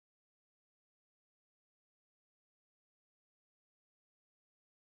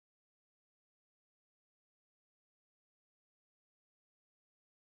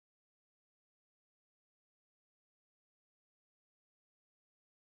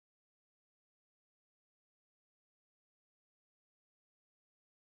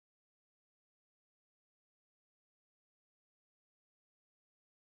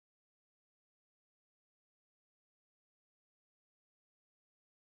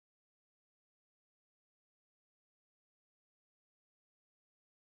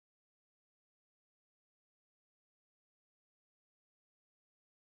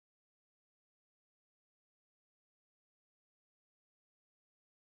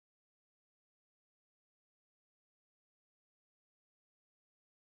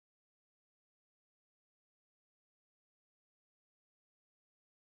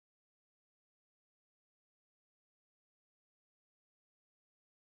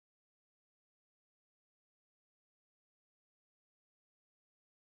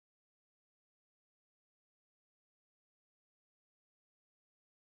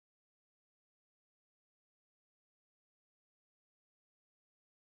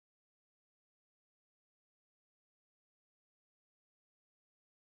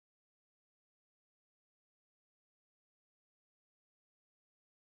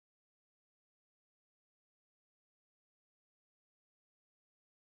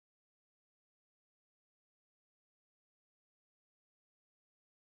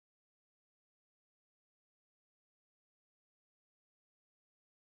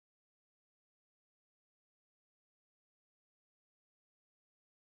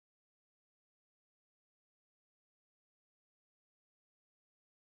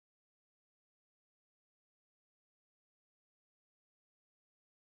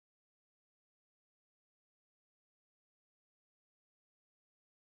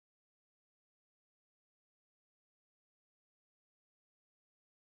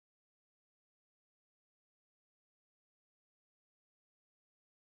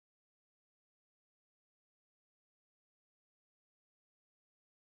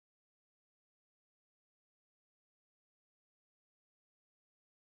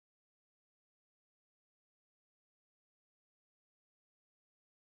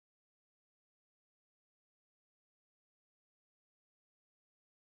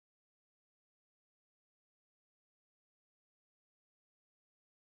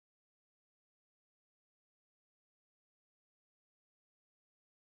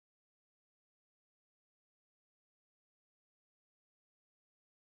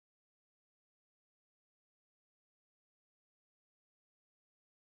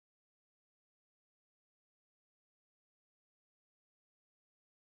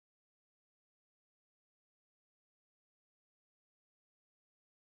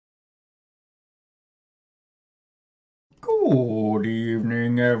Good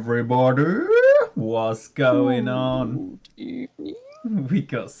evening, everybody. What's going on? Good evening. We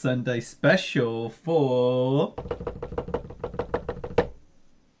got Sunday special for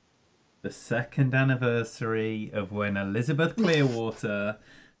the second anniversary of when Elizabeth Clearwater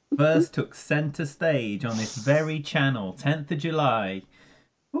first took centre stage on this very channel, 10th of July.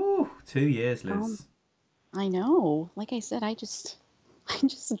 Ooh, 2 years, Liz. I know. Like I said, I just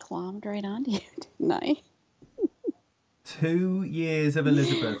glommed right onto you, didn't I? 2 years of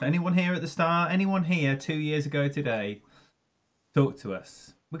Elizabeth. Anyone here at the start? Anyone here 2 years ago today? Talk to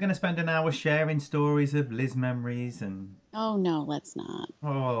us. We're going to spend an hour sharing stories of Liz memories and Oh no, let's not.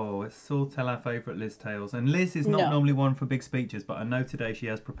 let's all tell our favourite Liz tales. And Liz is not No. normally one for big speeches, but I know today she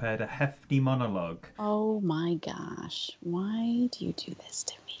has prepared a hefty monologue. Oh my gosh. Why do you do this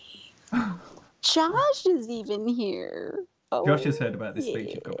to me? Josh is even here. Josh Oh, has heard about this speech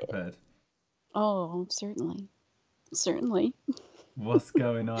yeah. you've got prepared. Oh, certainly. Certainly. What's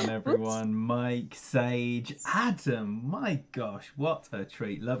going on, Whoops. everyone? Mike, Sage, Adam. My gosh, what a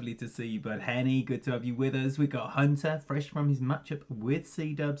treat. Lovely to see you, bud. Henny, good to have you with us. We got Hunter, fresh from his matchup with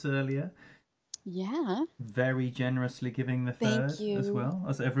C Dubs earlier. Yeah. Very generously giving the Thank third as you. well,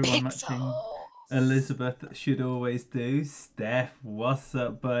 as everyone matching Pixels. Elizabeth should always do. Steph, what's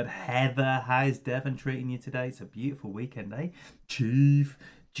up, bud? Heather, how's Devon treating you today? It's a beautiful weekend, eh? Chief,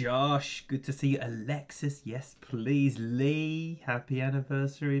 Josh, good to see you. Alexis, yes, please. Lee, happy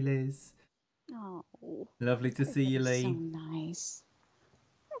anniversary, Liz. Oh, Lovely to see you, everybody's so Lee. nice.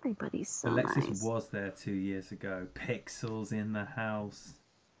 Everybody's so Alexis nice. was there 2 years ago. Pixels in the house.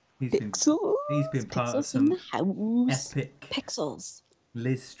 He's been Pixels. he's been part of Pixels in the some house. epic Pixels.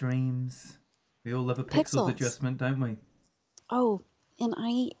 Liz streams. We all love a pixels Pixels. adjustment, don't we? Oh, and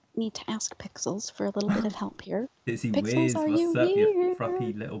I need to ask Pixels for a little bit of help here. Dizzy Pixels, Wiz, are what's you up, you here?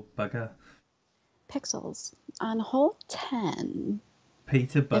 froppy little bugger? Pixels. On hole 10,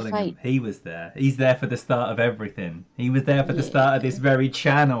 Peter if I, Bullingham, he was there. He's there for the start of everything. He was there for the start of yeah. this very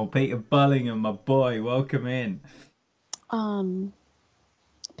channel. Peter Bullingham, my boy, welcome in. Um,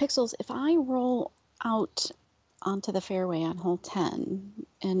 Pixels, if I roll out onto the fairway on hole 10,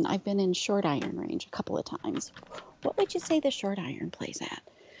 and I've been in short iron range a couple of times, what would you say the short iron plays at?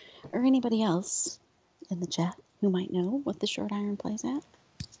 Or anybody else in the chat who might know what the short iron plays at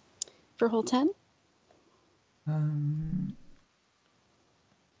for hole 10? Um,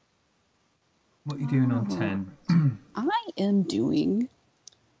 what are you doing on Oh, 10? I am doing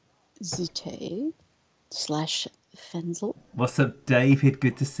Zite slash Fenzel. What's up, David?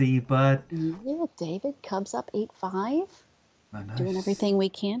 Good to see you, bud. Yeah, David, Cubs up 8-5. Oh, Doing nice. everything we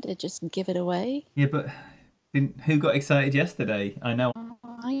can to just give it away. Yeah, but who got excited yesterday? I know.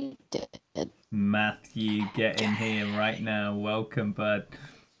 I did. Matthew, get in here right now. Welcome, bud.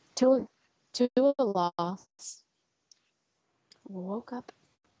 To, to a loss. Woke up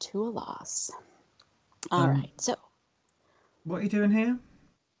to a loss. All Um, right, so, what are you doing here?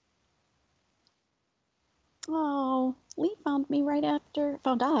 oh, Lee found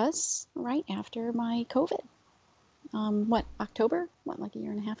us right after my COVID. What, October? What, like a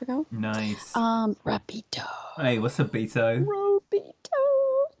year and a half ago? Nice. Rapito. Hey, what's up, Beto? Rapito.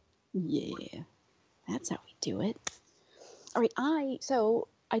 Yeah, that's how we do it. All right, so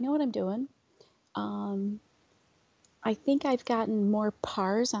I know what I'm doing. Um, I think I've gotten more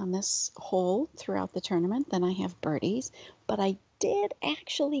pars on this hole throughout the tournament than I have birdies, but I did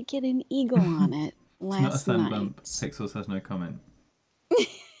actually get an eagle on it It's not a last sun bump. night. Pixels has no comment.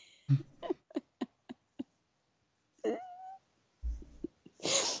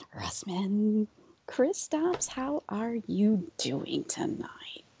 Russman, Kristaps, how are you doing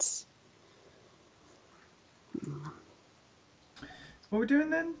tonight? What are we doing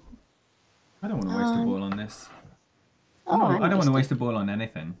then? I don't want to waste a Um, ball on this. oh, I I'm don't want to wasting. waste a ball on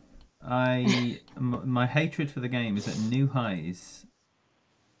anything. My hatred for the game is at new highs.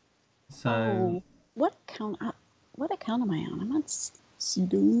 So Oh, what account? What account am I on? I'm on C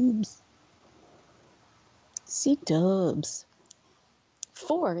Dubs. C Dubs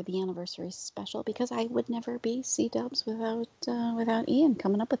for the anniversary special because I would never be C Dubs without Ian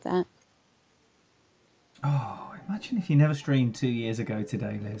coming up with that. Oh, imagine if you never streamed 2 years ago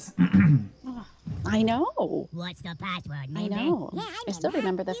today, Liz. Oh, I know. What's the password, I member? know. Yeah, I still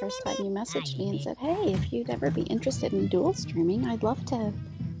remember the You first time you remember? I messaged me and remember. said, "Hey, if you'd ever be interested in dual streaming, I'd love to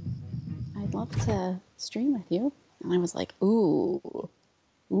stream with you." And I was like, ooh,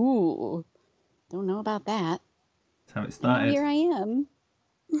 don't know about that. That's how it And now started. here I am.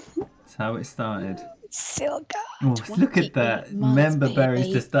 That's how it started. Silka, Oh, look at 28 that. months, Member berries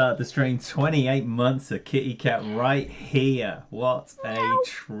to baby. start the stream. 28 months of Kitty Cat right here. What a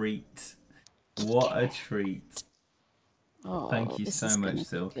treat. What a treat. Thank Oh, you this so is much, gonna be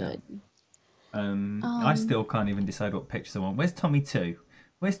Silka. good. I Um, still can't even decide what pictures I want. Where's Tommy 2?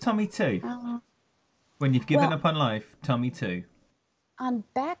 Where's Tommy 2? uh, When you've given well, up on life, Tommy 2. on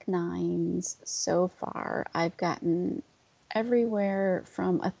back nines so far, I've gotten everywhere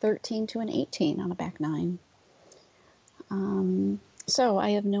from a 13 to an 18 on a back nine. Um, so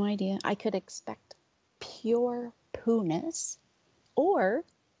I have no idea. I could expect pure poo-ness or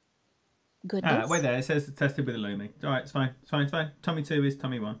Wait goodness. there. It says tested with a Lumi. All right, it's fine. It's fine. It's fine. Tommy 2 is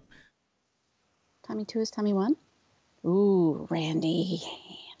Tommy 1. Tommy 2 is Tommy 1. Ooh, Randy.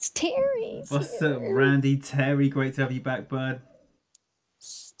 It's Terry's What's up, here. Randy? Terry, great to have you back, bud.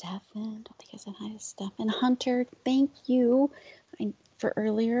 Stefan, don't think I said hi to Stefan. Hunter, thank you. For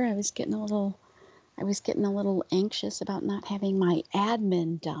earlier, I was getting a little anxious about not having my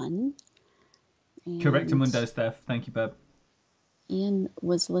admin done, and Correctamundo, Steph. Thank you, bub. Ian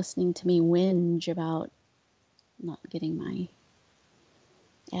was listening to me whinge about not getting my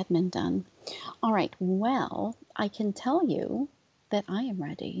admin done. All right, well, I can tell you that I am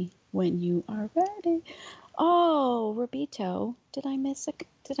ready when you are ready. Oh, Robito, did I miss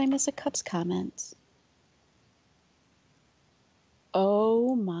a Cubs comment?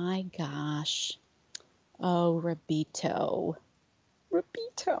 Oh my gosh. Oh, Rabito.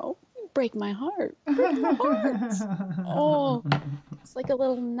 Rabito, you break my heart. Break my heart. Oh, it's like a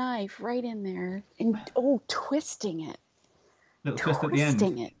little knife right in there. And oh, twisting it. Little twist at the end.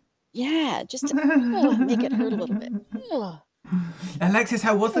 Twisting it. Yeah, just to make it hurt a little bit. Ugh. Alexis,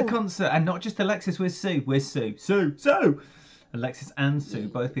 how was the Oh, concert? And not just Alexis, where's Sue? Where's Sue? Sue! Alexis and Sue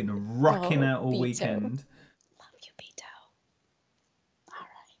both been rocking oh, out all Beto. weekend. Love you, Beto. All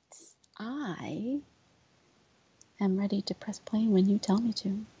right. I am ready to press play when you tell me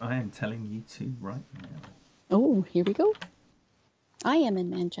to. I am telling you to right now. Oh, here we go. I am in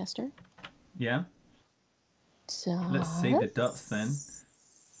Manchester. Yeah? Let's see the dots then.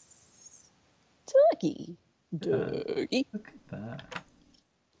 Dougie. Uh, Dougie. Look at that.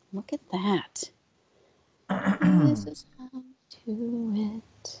 Look at that. This is how to do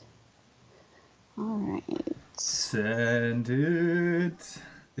it. All right. Send it.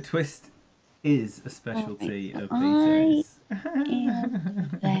 The twist is a All right. specialty So of I BJ's.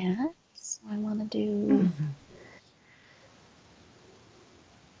 am that. So I want to do.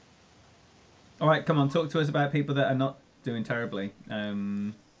 All right, come on, talk to us about people that are not doing terribly.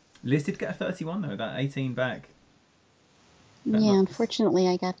 Liz did get a 31 though, that 18 back. That Yeah, knocks. unfortunately,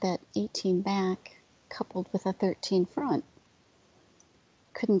 I got that 18 back coupled with a 13 front.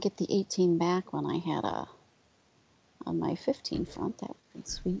 Couldn't get the 18 back when I had a on my 15 front. That would be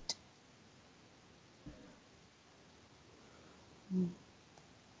sweet.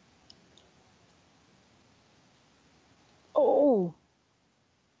 Oh,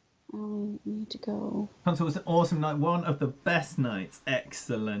 I need to go. Concert was an awesome night, one of the best nights.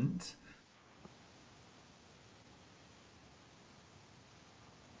 Excellent.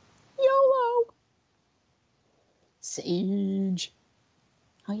 YOLO! Sage.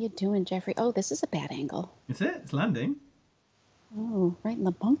 How you doing, Jeffrey? Oh, this is a bad angle. It's it. It's landing. Oh, right in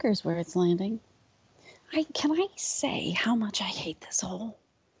the bunkers where it's landing. Can I say how much I hate this hole?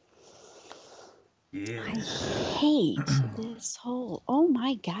 I Yeah. hate this hole. Oh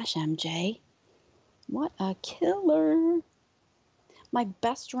my gosh, MJ. What a killer. My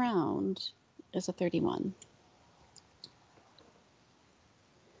best round is a 31.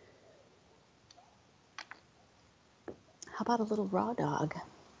 How about a little raw dog?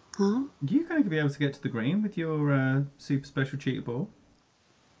 Huh? You going to be able to get to the green with your super special cheater ball.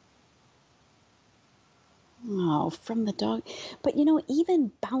 Oh, from the dog. But you know,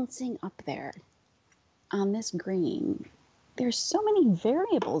 even bouncing up there on this green, there's so many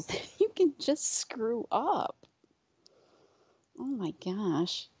variables that you can just screw up. Oh my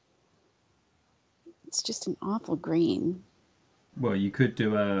gosh. It's just an awful green. Well, you could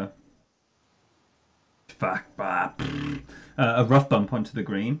do a rough bump onto the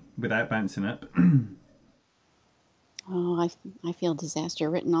green without bouncing up. Oh, I feel disaster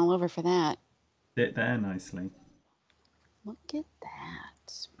written all over for that. Sit there nicely. Look at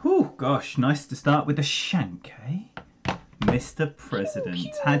that. Oh gosh, nice to start with a shank, eh? Mr. Pew, President.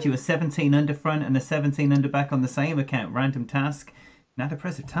 Had you a pew. 17 under front and a 17 under back on the same account. Random task. Now to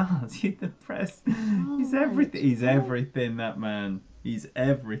press a task. You the press. All He's right. everything. He's Well, everything, that man. He's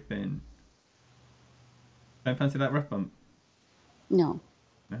everything. Don't fancy that rough bump? no.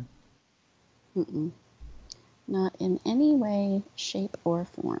 No. Mm-mm. Not in any way, shape, or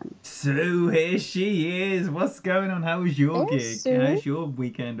form. Sue, here she is. What's going on? How was your There's gig? Sue. How's your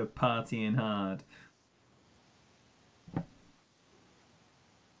weekend of partying hard?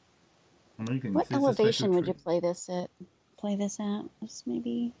 I'm leaving What because it's a special elevation would you treat. play this at? play this at? It's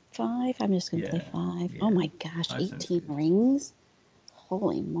maybe 5? I'm just going to play 5. Yeah. Oh my gosh, 18 rings?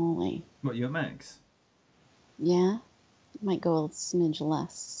 Holy moly. What, you at max? Yeah, might go a smidge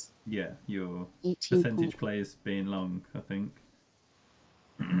less. Yeah, your 18 percentage players being long, I think.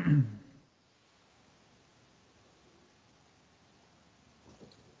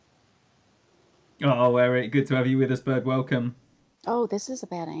 Oh, Eric, good to have you with us, bud. Welcome. Oh, this is a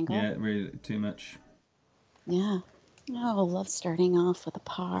bad angle. Yeah, really too much. Yeah. Oh, love starting off with a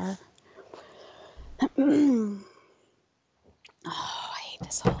par. Oh, I hate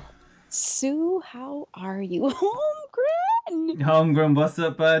this hole. Sue, how are you? Holmgren! Holmgren, what's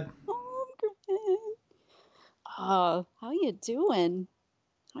up, bud? Holmgren! Oh, how you doing?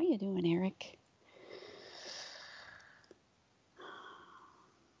 How you doing, Eric?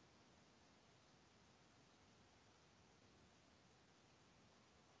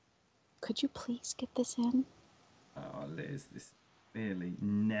 Could you please get this in? Oh, Liz, this really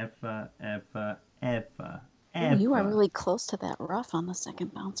never, ever, ever, Ooh, you are ever. really close to that rough on the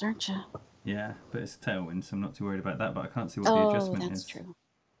second bounce, aren't you? Yeah, but it's tailwind, so I'm not too worried about that. But I can't see what the adjustment that's is. True.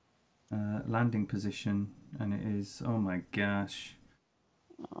 Landing position, and it is. Oh my gosh!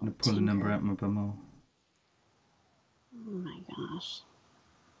 Oh, I'm gonna pull a number out of my bumhole. Oh my gosh!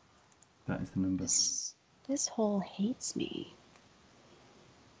 That is the number. This hole hates me.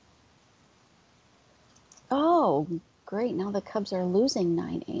 Oh, great! Now the Cubs are losing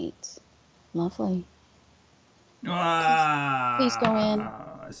 9-8. Lovely. Please go in.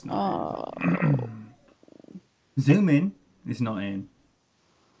 It's not in. Zoom in. It's not in.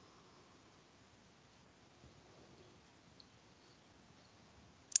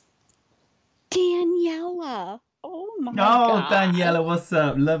 Daniela. Oh my god. Oh, Daniela, what's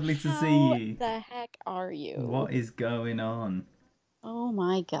up? Lovely to see you. How the heck are you? What is going on? Oh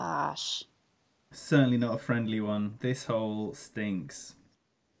my gosh. Certainly not a friendly one. This hole stinks.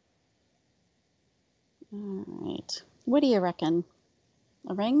 All right. What do you reckon?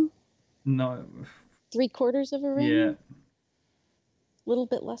 A ring? No. 3/4 of a ring? Yeah. A little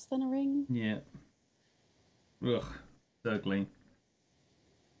bit less than a ring? Yeah. Ugh. It's ugly.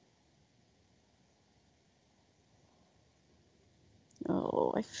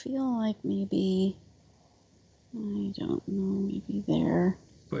 Oh, I feel like maybe, I don't know, maybe there.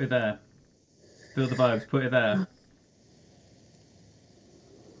 Put it there. Feel the vibes. Put it there.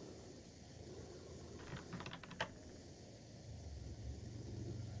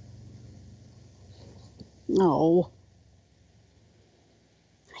 No.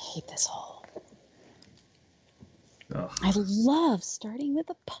 I hate this hole. Ugh. I love starting with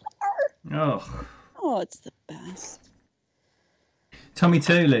a par. Ugh. Oh, it's the best. Tommy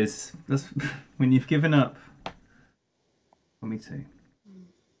too, Liz. That's when you've given up. Tommy too.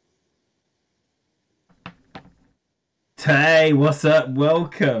 Tay, what's up?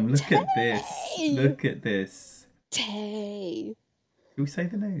 Welcome. Look at this. Look at this. Tay. Should we say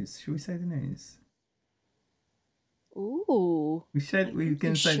the news? Should we say the news? Ooh. We should. We're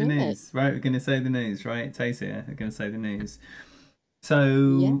going to say the news, right? We're going to say the news, right? Tay's here. We're going to say the news. So,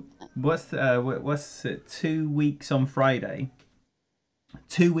 yeah. what's it? 2 weeks on Friday.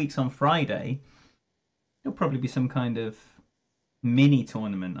 2 weeks on Friday. There'll probably be some kind of mini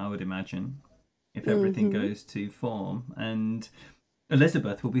tournament, I would imagine, if everything goes to form. And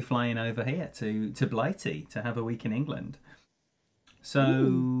Elizabeth will be flying over here to Blighty to have a week in England.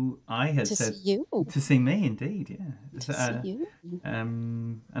 So I had said see you. To see me, indeed, yeah. To see you.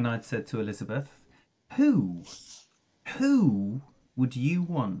 And I'd said to Elizabeth, who would you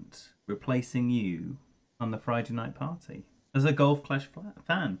want replacing you on the Friday night party as a Golf Clash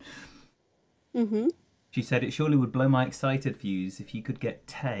fan? She said it surely would blow my excited views if you could get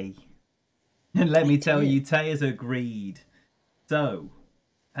Tay. And let me tell you, Tay has agreed. So,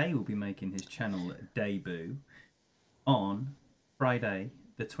 Tay will be making his channel debut on Friday,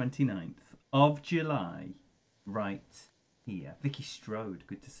 the 29th of July, right here. Vicky Strode,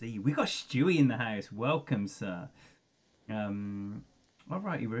 good to see you. We got Stewie in the house. Welcome, sir. All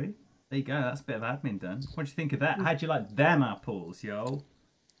righty, Roo. There you go. That's a bit of admin done. What do you think of that? How'd you like them apples, yo?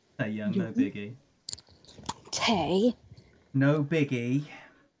 Hey, young, no biggie. Tay. No biggie.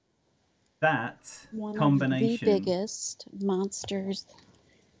 That one combination. Of the biggest monsters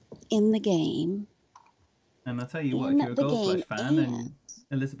in the game. And I'll tell you what, if you're a Golf Clash fan, and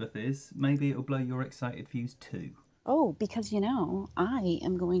Elizabeth is, maybe it'll blow your excited views too. Oh, because I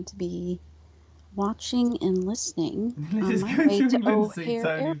am going to be watching and listening on my way to O'Hare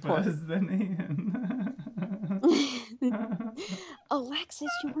Airport. First, then Ian.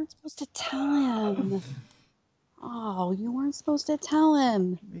 Alexis, you weren't supposed to tell him. Oh, you weren't supposed to tell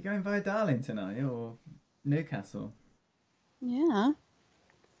him. Are you going via Darling tonight or Newcastle? Yeah.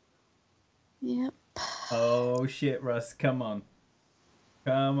 Yep. Oh shit, Russ, come on.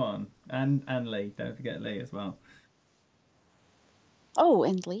 Come on. And Lee. Don't forget Lee as well. Oh,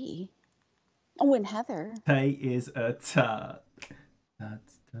 and Lee. Oh, and Heather. Tay is a tart.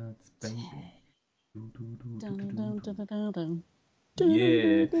 Tarts, baby. Tay. Do, do, do, do, do, Dun, do, dun, do. dun, dun, dun, dun. Dun,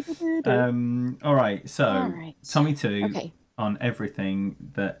 Yeah. dun, dun, dun, dun, dun. All right. All So right. Tommy 2 Okay. on everything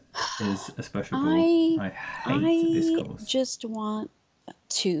that is a special ball. I I hate this I course. just want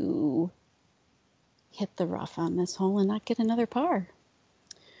to hit the rough on this hole and not get another par.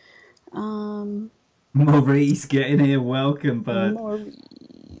 Um, Maurice, get in here. Welcome, bud. Maurice.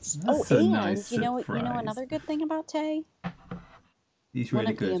 Oh, That's a nice and you know surprise. another good thing about Tay? He's One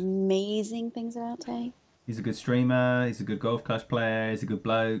really of the good. amazing things about Tay? He's a good streamer. He's a good golf clash player. He's a good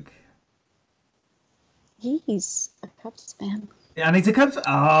bloke. He's a Cubs fan. And he's a Cubs.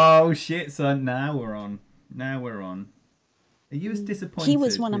 Oh shit, son! Now we're on. Now we're on. Are you as He was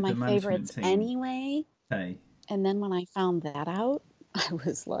disappointed one of with the my management favorites team? anyway. Hey, And then when I found that out, I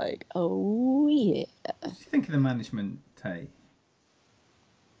was like, oh yeah. what do you think of the management, Tay?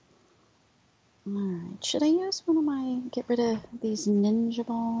 All right. Should I use one of my, get rid of these ninja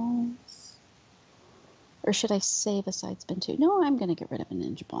balls? Or should I save a side spin too? No, I'm going to get rid of a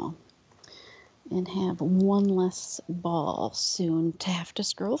ninja ball and have one less ball soon to have to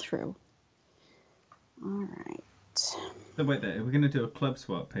scroll through. All right. So wait there, we're going to do a club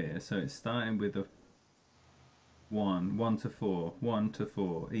swap here. So it's starting with a 1 to 4, 1 to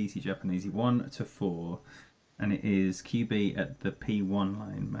 4, easy Japanesey, 1 to 4. And it is QB at the P1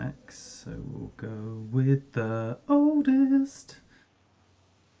 line max. So we'll go with the oldest.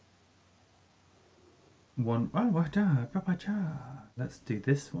 One. Let's do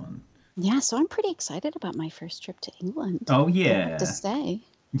this one. Yeah, so I'm pretty excited about my first trip to England. Oh I have to yeah. say.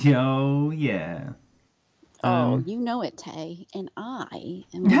 Oh yeah. Oh, Um. you know it, Tay. And I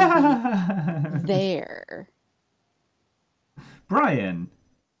am going to be there Brian.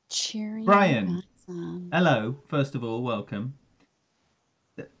 cheering you Brian. guys on. Hello. First of all, welcome.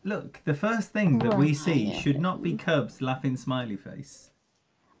 Look, the first thing that we see should not be Brian. Cubs laughing smiley face.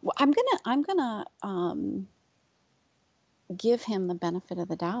 Well, I'm gonna give him the benefit of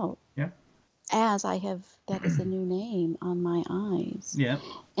the doubt, Yeah. as I have, that is a new name on my eyes, Yeah.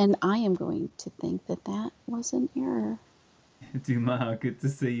 and I am going to think that that was an error. Dumas, good to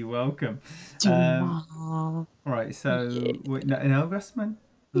see you. Welcome. Duma. Right. Yeah. So wait, no, Russman.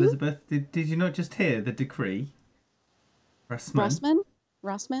 Elizabeth, did you not just hear the decree? Russman. Russman,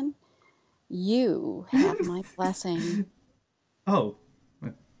 Russman, you have my blessing. Oh,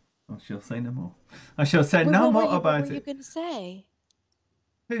 well, I shall say no more. I shall say Wait, no what were more you? What were about you it. going to say?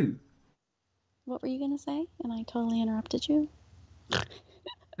 Who? What were you going to say? And I totally interrupted you.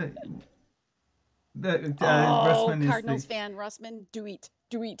 The, Oh, Russman is the. Cardinals fan, Russman, do it,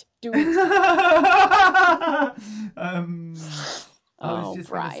 do it, do it. um, I was Oh, just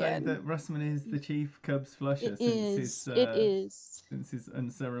going to say Brian. that Russman is the chief Cubs It flusher is. It is. since his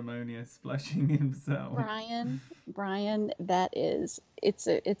unceremonious flushing himself. Brian, that is. It's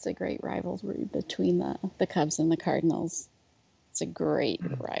a great rivalry between the Cubs and the Cardinals. It's a great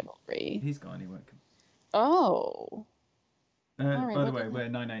rivalry. He's gone. He won't come. Oh. All right. By the Well, way,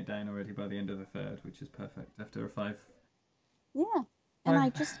 then. we're 9-8 down already by the end of the third, which is perfect after a Yeah. And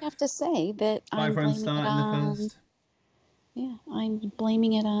I five, just have to say that I'm 5 run blaming it start in the on. first. Yeah, I'm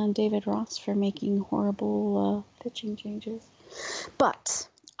blaming it on David Ross for making horrible pitching changes. But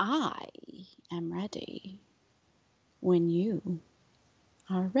I am ready when you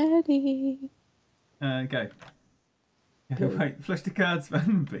are ready. Go. Go. Wait, flush the cards,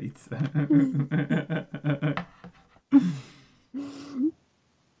 fan beats.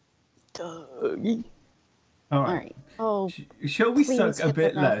 Doug. All All right. right. Oh, Shall we please suck a hit the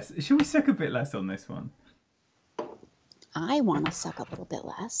bit rough. less? Shall we suck a bit less on this one? I want to suck a little bit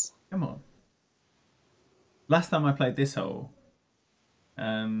less. Come on. Last time I played this hole,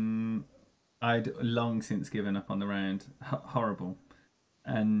 um, I'd long since given up on the round. Horrible.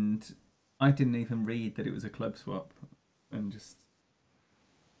 And I didn't even read that it was a club swap, and just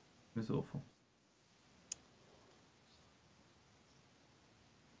it was awful.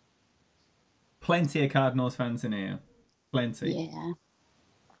 Plenty of Cardinals fans in here. Plenty. Yeah.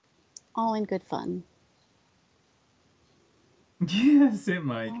 All in good fun. Yes, it,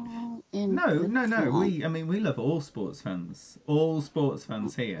 Mike. All in No, good no, no. fun. I mean, we love all sports fans. All sports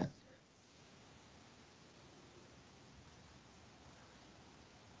fans here.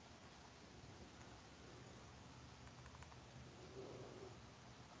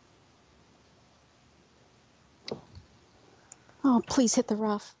 Oh, please hit the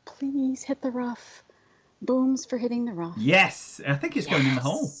rough. Please hit the rough. Booms for hitting the rough. Yes, I think it's going in the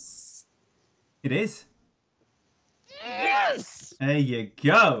hole. Yes. It is. Yes. There you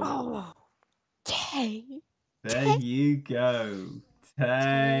go. Oh, Tay. There Tay. you go.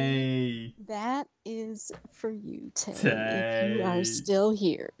 Tay. That is for you, Tay. Tay. If you are still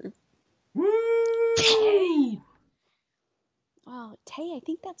here. Woo! Tay. Wow, Tay, I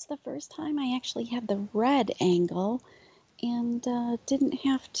think that's the first time I actually had the red angle and didn't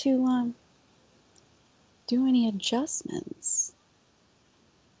have to do any adjustments.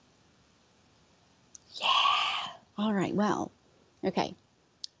 Yeah. All right, well, okay.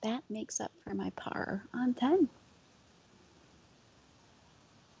 That makes up for my par on 10.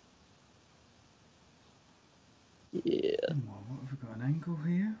 Yeah. What have we got an angle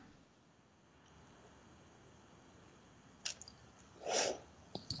here?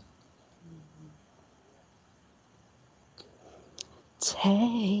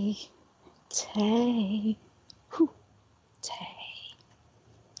 Tay. Tay. Whew. Tay.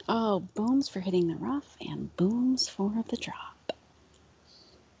 Oh, booms for hitting the rough and booms for the drop.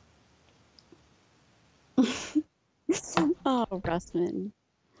 Oh, Russman.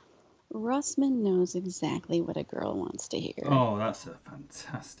 Russman knows exactly what a girl wants to hear. Oh, that's a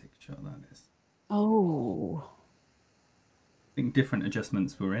fantastic shot, that is. Oh. I think different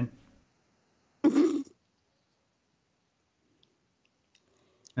adjustments were in.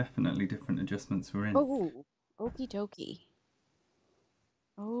 Definitely different adjustments were in. Oh, okie dokie.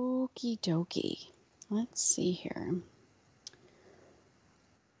 Okie dokie. Let's see here.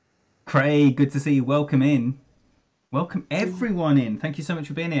 Craig, good to see you. Welcome in. Welcome everyone in. Thank you so much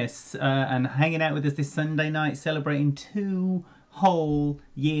for being here and hanging out with us this Sunday night, celebrating 2 whole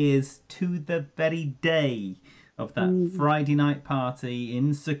years to the very day of that Friday night party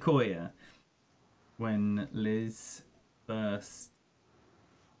in Sequoia when Liz first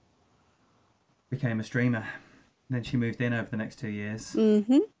became a streamer. Then she moved in over the next 2 years.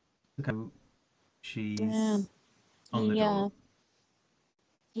 Mm-hmm. So she's on the Yeah. door.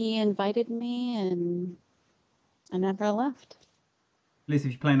 He invited me and I never left. Liz,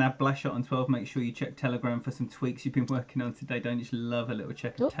 if you're playing that blast shot on 12, make sure you check Telegram for some tweaks you've been working on today. Don't you just love a little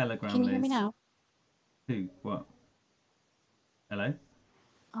check of Telegram, Can you Liz? hear me now? Who? What? Hello?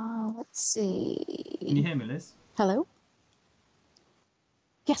 Let's see. Can you hear me, Liz? Hello?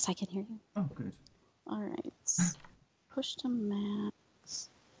 Yes, I can hear you. Oh, good. All right. Push to max.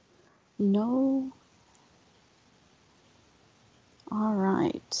 No. All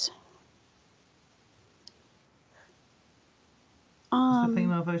right. What's the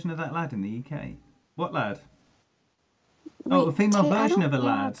female version of that lad in the UK? What lad? Wait, oh, a female Tay, version of a have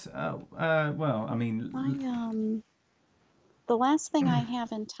lad. Oh, well, I mean, the last thing I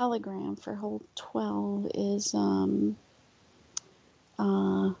have in Telegram for hole 12 is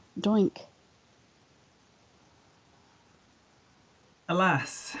Doink.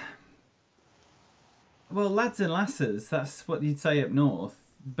 alas. Well, lads and lasses, that's what you'd say up north,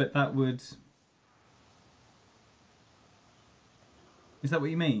 but that would... Is that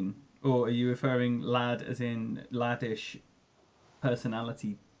what you mean? Or are you referring lad as in laddish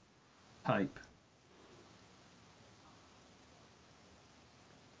personality type?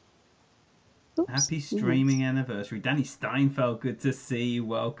 Oops. Happy streaming anniversary. Danny Steinfeld, good to see you.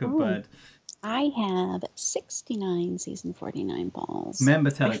 Welcome, bud. I have 69 season 49 balls. Member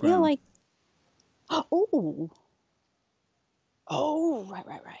Telegram. I feel like... Oh,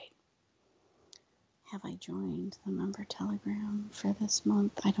 right. Have I joined the member Telegram for this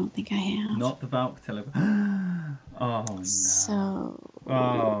month? I don't think I have. Not the Valk Telegram. Oh, no. So...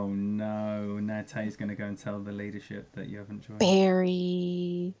 Oh, no. Now Tay's going to go and tell the leadership that you haven't joined.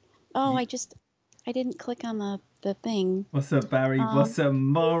 Barry. Oh, I didn't click on the thing. What's up, Barry? What's up,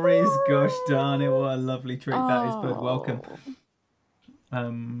 Morris? Gosh darn it, what a lovely treat that is, bud. Welcome.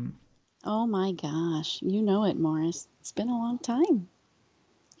 Oh my gosh. You know it, Morris. It's been a long time.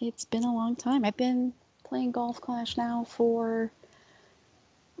 I've been playing Golf Clash now for,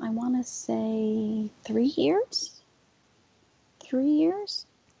 I want to say 3 years? 3 years?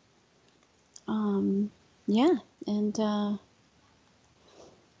 Yeah, and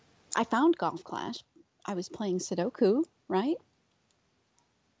I found Golf Clash. I was playing Sudoku, right?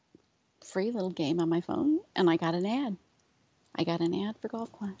 Free little game on my phone, and I got an ad. I got an ad for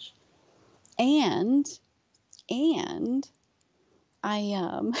Golf Clash. And I,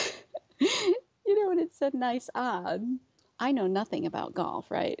 when it said nice odd, I know nothing about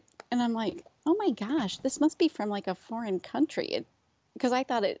golf, right? And I'm like, oh my gosh, this must be from like a foreign country. Because I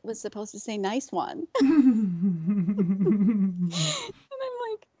thought it was supposed to say nice one.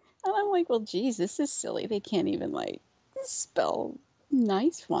 And I'm like, well, geez, this is silly. They can't even like spell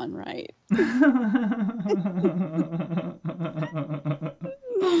Nice one, right?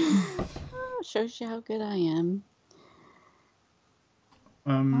 Shows you how good I am.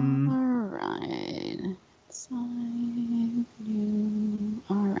 um, Alright. Side view.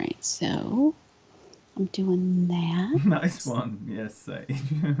 Alright, so I'm doing that. nice one. Yes, Sage.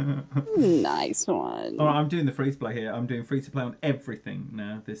 Nice All right, one. I'm doing the free to play here. I'm doing free to play on everything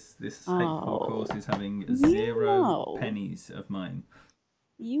now. This hateful Oh, course is having you 0 know, pennies of mine.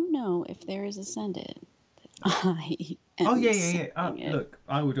 if there is ascended, I Oh am yeah, yeah, yeah. saving it. Look,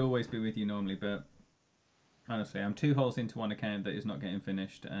 I would always be with you normally, but honestly, I'm 2 holes into one account that is not getting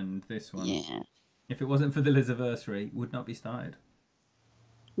finished, and this one, Yeah. if it wasn't for the LIIZIVERSARY, would not be started.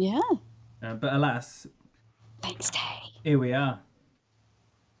 Yeah. But alas, Thanks, Tay. here we are.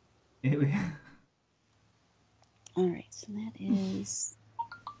 Here we are. Alright, so that is.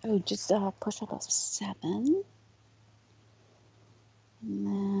 Oh, just push up a 7. And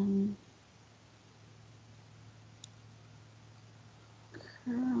then.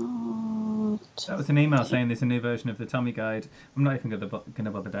 Curl That to was an email the. saying there's a new version of the Tommy Guide. I'm not even going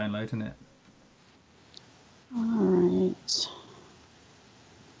to bother downloading it. Alright.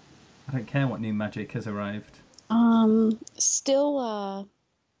 I don't care what new magic has arrived. Still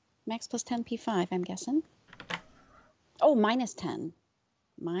max plus 10 P5, I'm guessing. Oh, minus 10.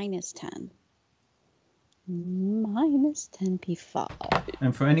 Minus 10. Minus 10 P5.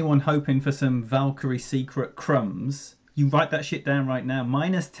 And for anyone hoping for some Valkyrie secret crumbs, you write that shit down right now.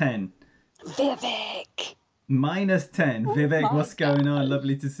 Minus 10. Vivek! Minus 10. Oh Vivek, my what's going on? gosh.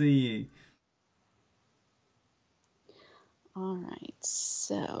 Lovely to see you. Alright,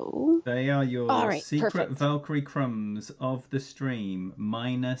 so. They are your Alright, secret perfect. Valkyrie crumbs of the stream.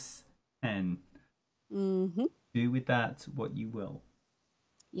 Minus 10. Mm-hmm. Do with that what you will.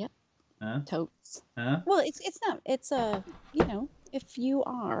 Yep. Huh? Totes. Huh? Well, it's not. It's if you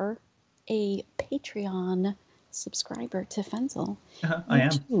are a Patreon subscriber to Fenzel, I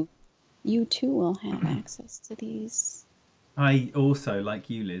you am. too will have access to these. I also, like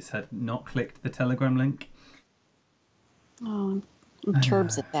you, Liz, had not clicked the Telegram link. Oh, I'm I know.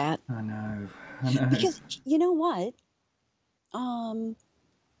 turbs at that. I know. I know. Because you know what?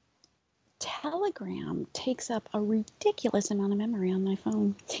 Telegram takes up a ridiculous amount of memory on my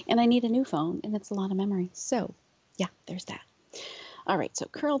phone, and I need a new phone, and it's a lot of memory. So, yeah, there's that. All right, so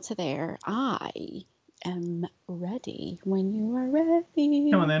curl to there. I am ready when you are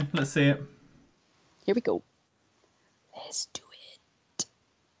ready. Come on then, let's see it. Here we go. Let's do it.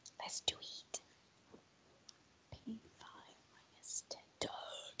 Let's do it. P5 minus 10.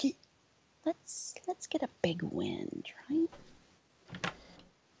 Doggy. Let's get a big wind, right?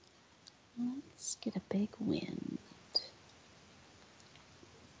 Let's get a big wind.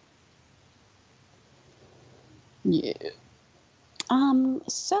 Yeah.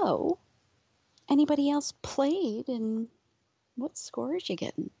 So anybody else played, and what scores you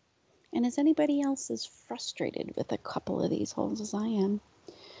getting? And is anybody else as frustrated with a couple of these holes as I am?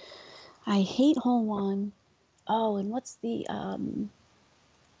 I hate hole 1. Oh, and what's the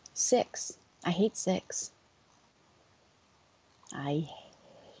 6? I hate 6. I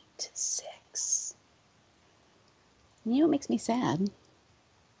hate 6. You know what makes me sad?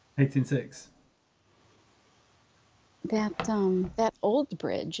 18.6. That old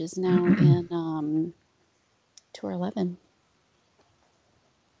bridge is now in Tour 11.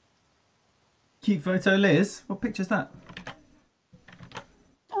 Cute photo, Liz. What picture's that?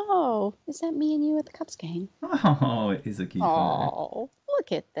 Oh, is that me and you at the Cups game? Oh, it is a cute photo. Oh,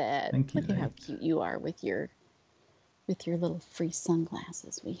 look at that. Thank you, Look at how Liz. cute you are with your little free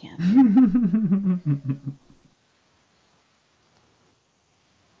sunglasses we have.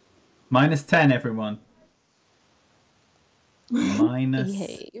 Minus 10, everyone. Minus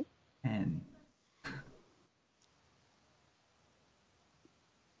Behave. 10.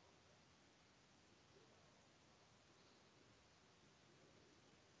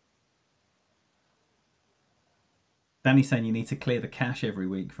 Danny's saying you need to clear the cache every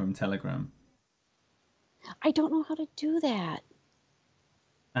week from Telegram. I don't know how to do that.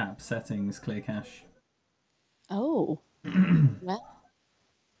 App settings, clear cache. Oh, well,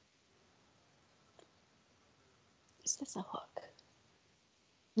 is this a hook?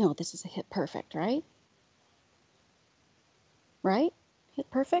 No, this is a hit perfect, right? Right? Hit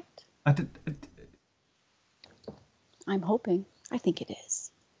perfect? I'm hoping. I think it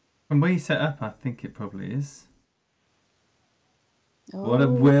is. From where you set up, I think it probably is. What a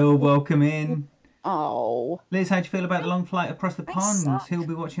Oh, Will, welcome in. oh, Liz, how do you feel about the long flight across the I pond? suck. Who'll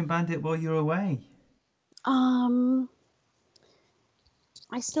be watching Bandit while you're away? Um,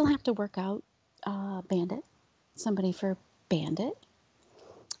 I still have to work out Bandit. Somebody for Bandit.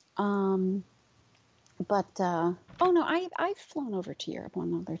 Um, but oh no, I've flown over to Europe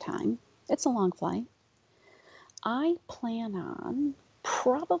one other time. It's a long flight. I plan on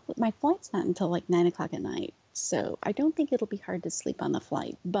probably my flight's not until like 9 o'clock at night, so I don't think it'll be hard to sleep on the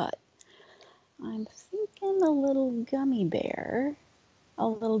flight. But I'm thinking a little gummy bear,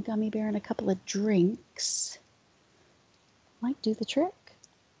 and a couple of drinks might do the trick.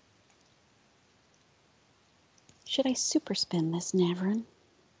 Should I super spin this, Navrin?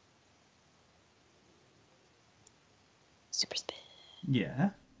 Super spin.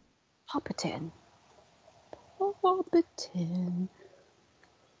 Yeah. Pop it in. Pop it in.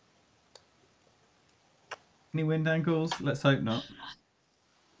 Any wind angles? Let's hope not.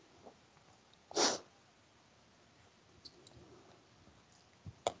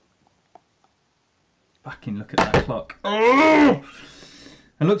 Fucking look at that clock. Oh!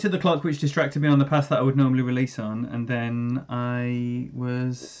 I looked at the clock, which distracted me on the path that I would normally release on, and then I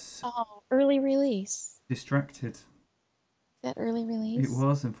was Early release. distracted. Is that early release? It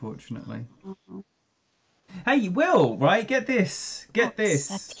was, unfortunately. Uh-oh. Hey, Will, right? Get this. Get this.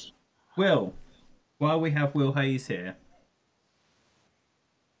 Upsetting. Will, while we have Will Hayes here.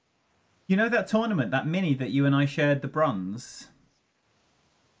 You know that tournament, that mini that you and I shared the bronze?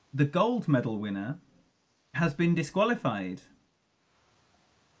 The gold medal winner has been disqualified.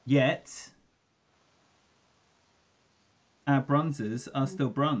 Yet, our bronzes are still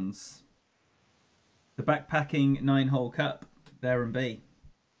bronze. The backpacking 9-hole cup, there and B.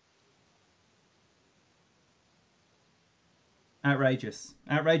 Outrageous.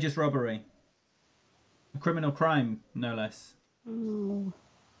 Outrageous robbery. A criminal crime, no less. Oh.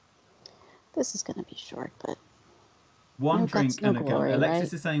 This is going to be short, but One no drink guts, no and a gummy. glory,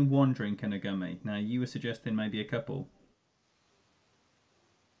 Alexis right? is saying one drink and a gummy. Now, you were suggesting maybe a couple.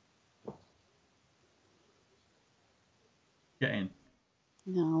 Get in.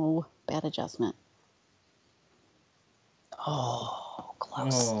 No, bad adjustment. Oh,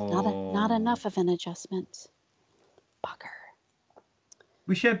 close. Not enough of an adjustment. Bugger.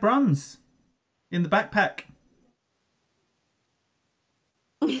 We shared bronze in the backpack.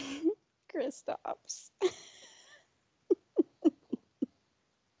 Kristaps.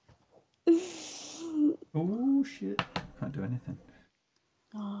 Oh, shit. Can't do anything.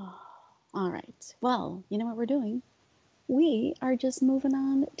 Oh, all right. Well, you know what we're doing? We are just moving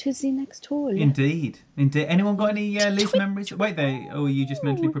on to the next hole. Indeed. Indeed. Anyone got any Liz memories? Wait, there. Or are you just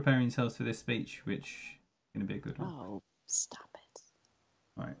mentally preparing yourselves for this speech, which is going to be a good one? Oh, stop it.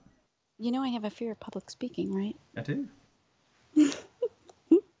 All right. You know I have a fear of public speaking, right? I do.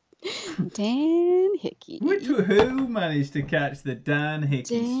 Dan Hickey. Who managed to catch the Dan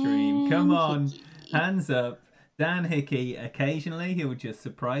Hickey stream? Come on, Hickey. hands up. Dan Hickey, occasionally he'll just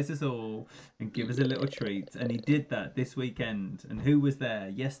surprise us all and give us a little treat. And he did that this weekend. And who was there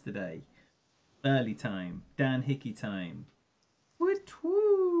yesterday? Early time. Dan Hickey time.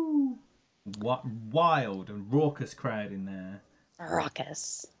 Woo! What wild and raucous crowd in there.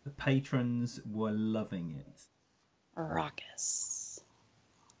 Raucous. The patrons were loving it. Raucous.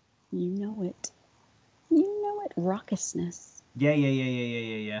 You know it. You know it. Raucousness.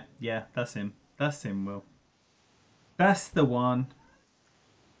 Yeah. Yeah, that's him. That's him, Will. That's the one.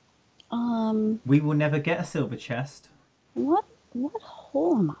 We will never get a silver chest. What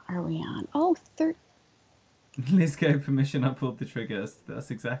hole are we on? Oh, Liz gave permission, I pulled the triggers. That's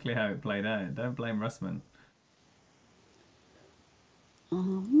exactly how it played out. Don't blame Russman.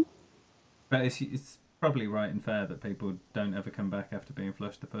 But it's probably right and fair that people don't ever come back after being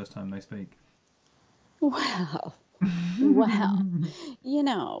flushed the first time they speak. Well, you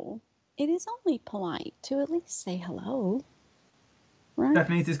know, it is only polite to at least say hello. Right? Steph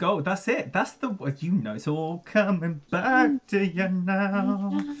needs his goal. That's it. That's the what you know. It's all coming back to you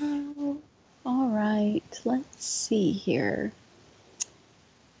now. All right. Let's see here.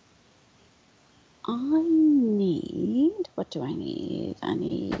 What do I need? I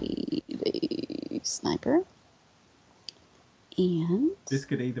need a sniper. And This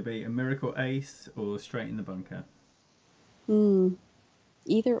could either be a miracle ace or straight in the bunker.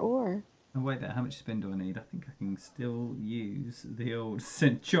 Either or. Oh wait there, how much spin do I need? I think I can still use the old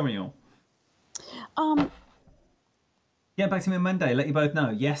Centurion. Get back to me on Monday, let you both know.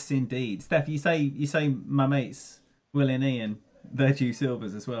 Yes indeed. Steph, you say my mates, Will and Ian, they're due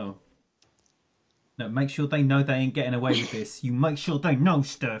silvers as well. No, make sure they know they ain't getting away with this. You make sure they know,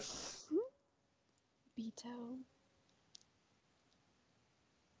 Steph. Beto.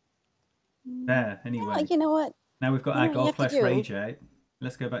 There, anyway. Yeah, you know what? Now we've got our Gold Flash Rage out.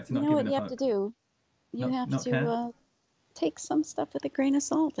 Let's go back to not giving a fuck. You know what you have to do? You have to take some stuff with a grain of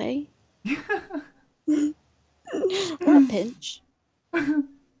salt, eh? Or a pinch.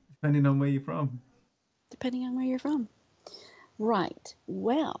 Depending on where you're from. Depending on where you're from. Right.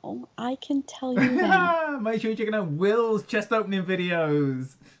 Well, I can tell you that. Make sure you check out Will's chest opening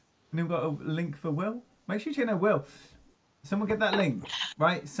videos. And we've got a link for Will. Make sure you check out Will. Someone get that link,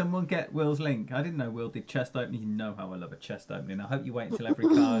 right? Someone get Will's link. I didn't know Will did chest opening. You know how I love a chest opening. I hope you wait until every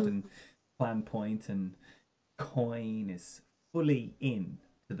card and plan point and coin is fully in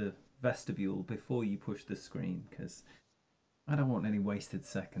to the vestibule before you push the screen, because I don't want any wasted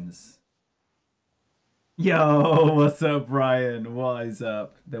seconds. Yo, what's up, Brian? What is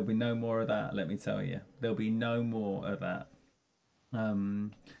up? There'll be no more of that, let me tell you. There'll be no more of that.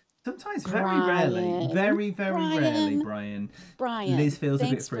 Um, Sometimes, Brian. very rarely, Brian. Brian, Brian. Liz feels a bit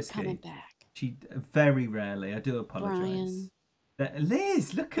Thanks for coming frisky. back. She very rarely. I do apologise. Brian.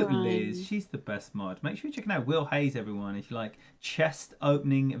 Liz, look at Liz. Brian. She's the best mod. Make sure you check out Will Hayes, everyone, if you like chest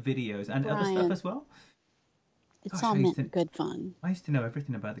opening videos and other stuff Brian. as well. It's Gosh, all meant good fun. I used to know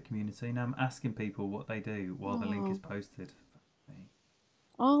everything about the community. Now I'm asking people what they do while the link is Oh, posted.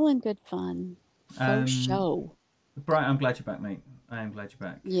 all in good fun. Faux show. Brian, I'm glad you're back, mate. I am glad you're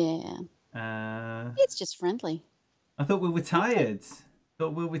back. Yeah. It's just friendly. I thought we were tired.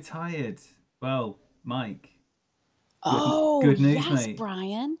 Thought we were tired. Well, Mike. Oh, good news, yes, mate.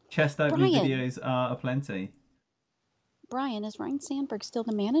 Brian. Chest opening Brian. videos are aplenty. Brian, is Ryan Sandberg still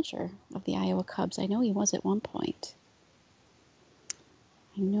the manager of the Iowa Cubs? I know he was at one point.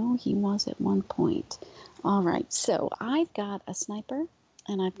 All right, so I've got a sniper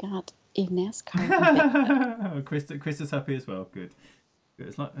and I've got a NASCAR. Chris is happy as well. Good.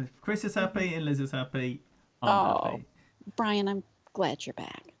 It's like Chris is happy and Liz is happy. I'm happy. Brian, I'm glad you're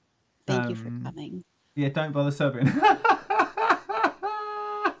back. Thank you for coming. Yeah, don't bother subbing.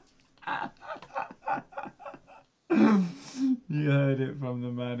 You heard it from the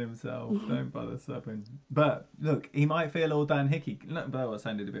man himself. Don't bother subbing. But look, he might feel all Dan Hickey. Look, that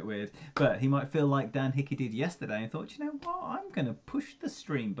sounded a bit weird. But he might feel like Dan Hickey did yesterday and thought, you know what? I'm going to push the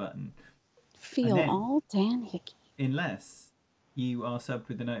stream button. Feel all Dan Hickey. Unless you are subbed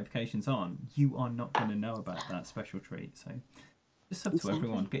with the notifications on, you are not going to know about that special treat. So just sub to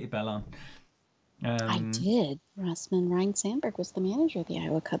everyone. Get your bell on. I did. Ryan Sandberg was the manager of the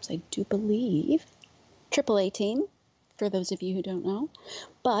Iowa Cubs, I do believe. AAA team, for those of you who don't know.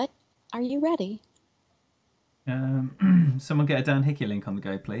 But are you ready? Someone get a Dan Hickey link on the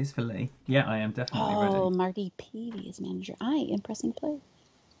go, please, for Lee. Yeah, I am definitely ready. Oh, Marty Peavy is manager. I am pressing play.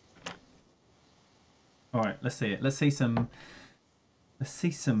 All right, let's see it. Let's see some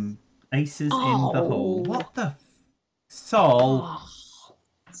aces in the hole. What the Sol? Oh,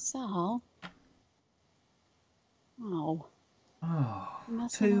 Sol. Oh. Oh,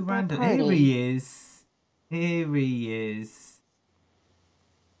 too random. Here he is. Here he is.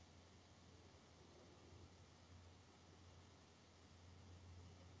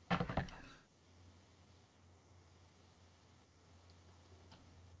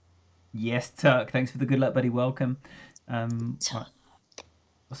 Yes, Tuck. Thanks for the good luck, buddy. Welcome. Right.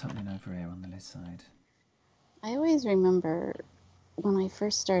 What's happening over here on the list side? I always remember when I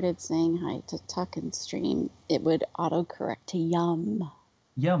first started saying hi to Tuck and stream, it would autocorrect to yum.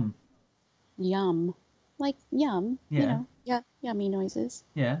 Yum. Yum. Like yum. Yeah. You know, yeah, yummy noises.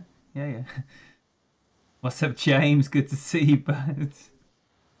 Yeah. What's up, James? Good to see you, bud.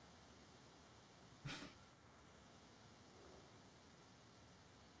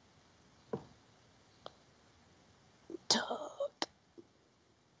 Tuck.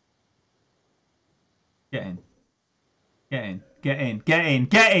 Get in.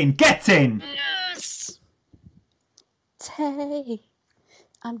 Yes! Tay.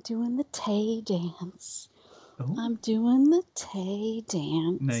 I'm doing the Tay dance. Ooh. I'm doing the Tay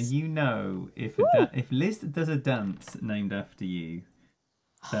dance. Now, you know, if Liz does a dance named after you,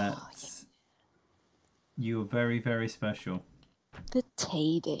 that's you're very, very special. The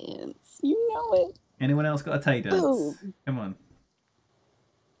Tay dance. You know it. Anyone else got a Tay dance? Boom. Come on.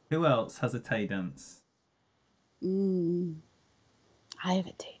 Who else has a Tay dance? I have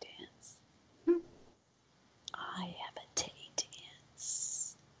a Tay dance. I have a Tay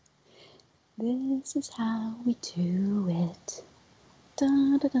dance. This is how we do it.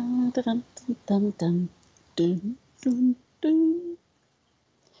 Dun dun dun dun dun dun dun dun dun.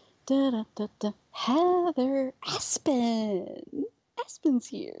 Da da da da. Heather Aspen. Aspen's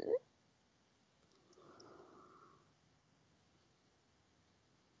here.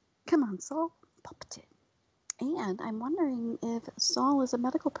 Come on, Saul. Pop it. And I'm wondering if Saul is a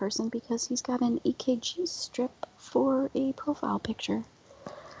medical person because he's got an EKG strip for a profile picture.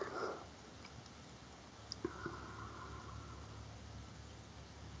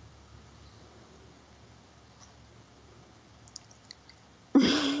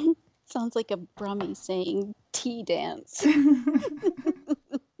 Sounds like a Brummy saying tea dance.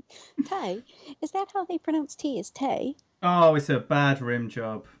 Tay. Is that how they pronounce tea? Is Tay? Oh, it's a bad rim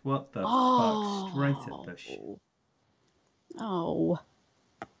job. What the fuck? Straight at the shit. Oh. Oh.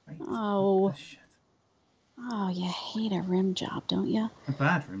 Straight at the Oh. shit. Oh, you hate a rim job, don't you? A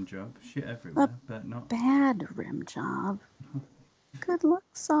bad rim job. Shit A everywhere, but not. bad rim job. Good luck,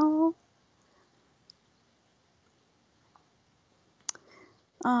 Saul.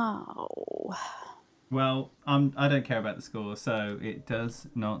 Oh. Well, I don't care about the score, so it does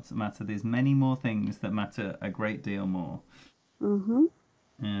not matter. There's many more things that matter a great deal more. Mm-hmm.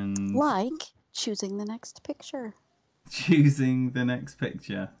 And Like choosing the next picture. choosing the next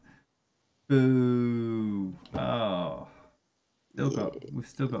picture. Boo. Oh. We've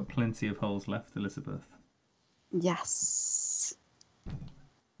still got plenty of holes left, Elizabeth. Yes.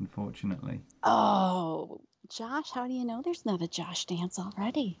 Unfortunately. Oh, Josh, how do you know there's not a Josh dance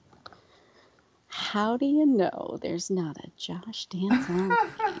already? How do you know there's not a Josh dance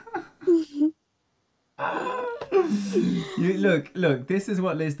already? Look. This is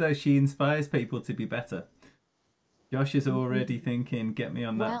what Liz does. She inspires people to be better. Josh is already thinking,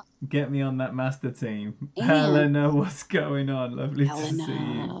 Well, get me on that master team. and Helena, what's going on? Lovely to see you.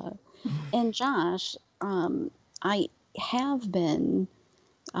 Helena and Josh, I have been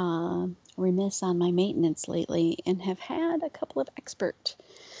remiss on my maintenance lately and have had a couple of expert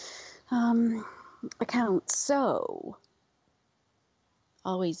um, accounts. So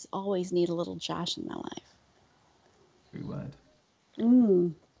always need a little Josh in my life. True word.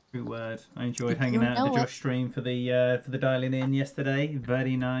 Mm, True word. I enjoyed hanging you out at the know it. Josh stream for the dialing in yesterday.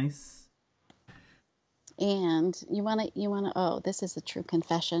 Very nice. And you wanna. Oh, this is a true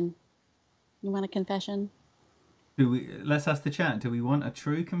confession. You want a confession? Let's ask the chat. Do we want a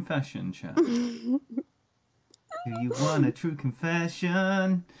true confession, chat? Do you want a true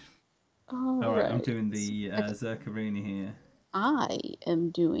confession? All All right, I'm right. doing the Zerkaruni here. I am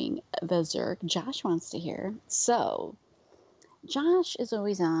doing the Zerk. Josh wants to hear. So Josh is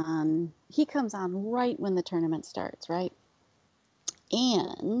always on. He comes on right when the tournament starts, right?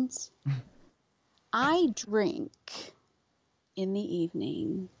 And I drink in the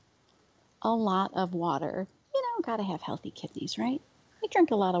evening a lot of water. Gotta have healthy kidneys, right? I drink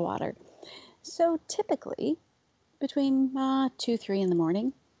a lot of water. So typically, between 2, 3 in the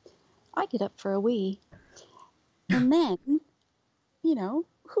morning, I get up for a wee. And then,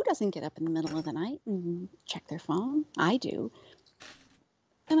 who doesn't get up in the middle of the night and check their phone? I do.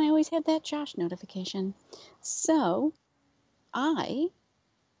 And I always have that Josh notification. So I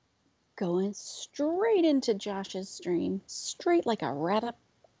go in straight into Josh's stream, straight like a rat up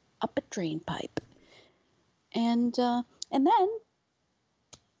a drain pipe. And then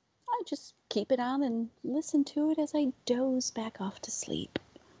I just keep it on and listen to it as I doze back off to sleep.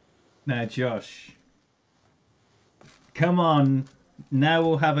 Now, Josh, come on. Now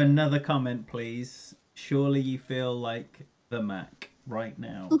we'll have another comment, please. Surely you feel like the Mac right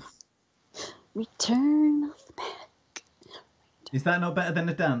now. Return of the Mac. Is that not better than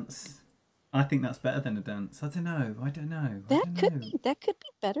a dance? I think that's better than a dance. I don't know. That could be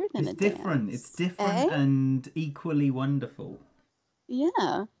better than It's a different. It's dance. different Eh? and equally wonderful.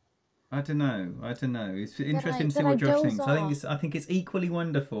 Yeah. I don't know. It's That I interesting to see that I what Josh doze thinks. off. I think it's equally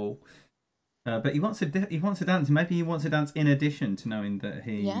wonderful. But he wants to dance. Maybe he wants to dance in addition to knowing that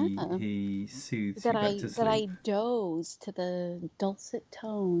Yeah. he soothes That you back I to that I sleep. doze to the dulcet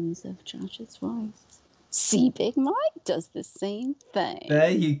tones of Josh's voice. See, Big Mike does the same thing. There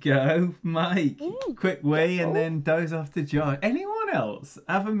you go, Mike. There you Quick wee and go. then doze off to Josh. Anyone else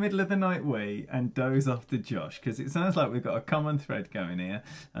have a middle of the night wee and doze off to Josh? Because it sounds like we've got a common thread going here,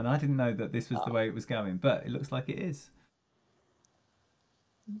 and I didn't know that this was the way it was going, but it looks like it is.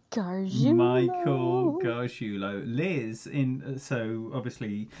 Michael Gargiulo. Gargiulo. Liz in so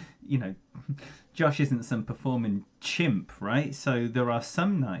obviously, you know, Josh isn't some performing chimp, right? So there are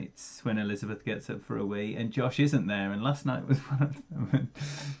some nights when Elizabeth gets up for a wee and Josh isn't there, and last night was one of them. And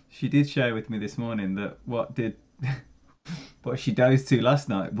she did share with me this morning that what she dozed to last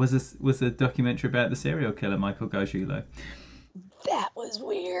night was a documentary about the serial killer Michael Gargiulo. That was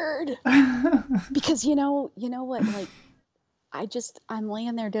weird. Because you know what, like I'm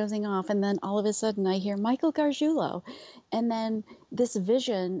laying there dozing off, and then all of a sudden I hear Michael Gargiulo, and then this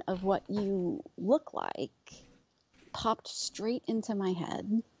vision of what you look like popped straight into my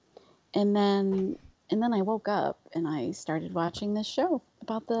head, and then I woke up and I started watching this show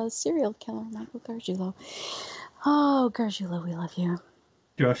about the serial killer Michael Gargiulo. Oh, Gargiulo, we love you.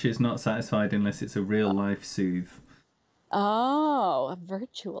 Josh is not satisfied unless it's a real life soothe. Oh, a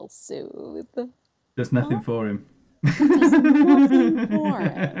virtual soothe. There's nothing Oh, for him. He does nothing for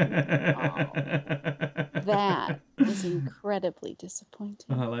him. Oh, that is incredibly disappointing.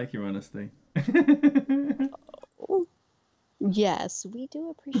 I like your honesty. Oh, yes, we do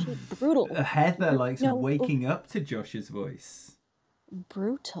appreciate brutal. Heather We're, likes no, waking up to Josh's voice.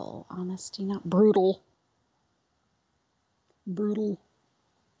 brutal honesty, not brutal. Brutal.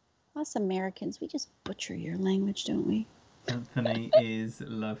 Us Americans, we just butcher your language, don't we? Anthony is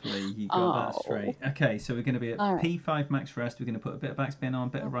lovely. You got that Oh, straight. Okay, so we're going to be at all right. P5 max rest. We're going to put a bit of backspin on,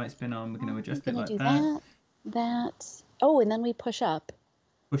 a bit of right spin on. We're going to I'm adjust it gonna like do that. that. Oh, and then we push up.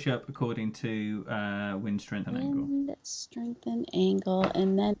 Push up according to wind strength and angle. Wind, strength, and angle.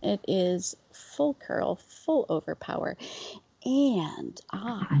 And then it is full curl, full overpower. And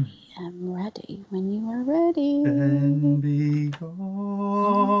I am ready when you are ready. Then be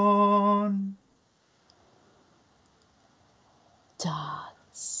gone.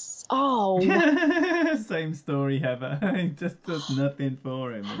 Dots. Oh, Same story, Heather. He just does nothing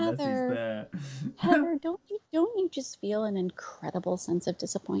for him unless he's Heather. there. Heather, don't you just feel an incredible sense of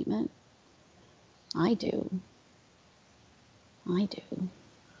disappointment? I do. I do.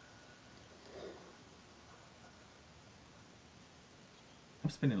 I'm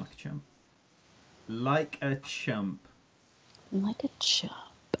spinning like a chump. Like a chump. Like a chump.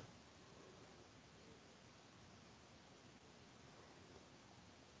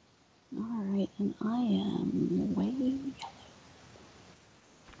 All right, and I am way yellow.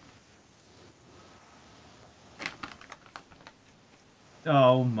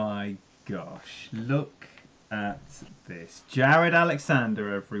 Oh my gosh. Look at this. Jared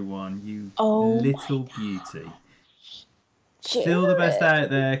Alexander, everyone. You Oh little my beauty. God. Still the best Jared. out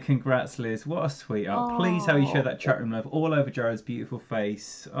there. Congrats, Liz. What a sweetheart. Please how you show that chat Oh, room love all over Jared's beautiful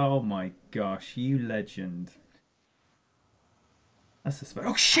face. Oh my gosh. You legend. That's the spell.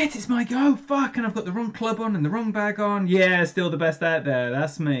 Oh shit, it's my go. Fuck, and I've got the wrong club on and the wrong bag on. Yeah, still the best out there.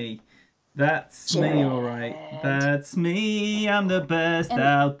 That's me. That's me, alright. Jared. That's me. I'm the best And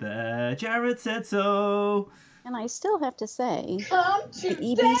out there. Jared said so. and I still have to say, Come the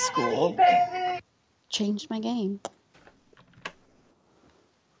to EB daddy, school baby. changed my game.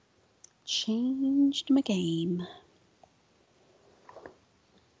 Changed my game.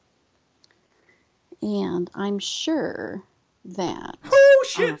 And I'm sure that Oh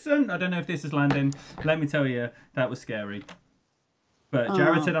shit, son. I don't know if this is landing. Let me tell you, that was scary. But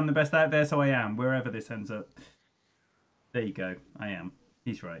Jared said I'm the best out there, so I am, wherever this ends up. There you go. I am.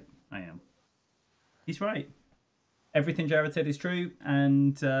 He's right. I am. He's right. Everything Jared said is true,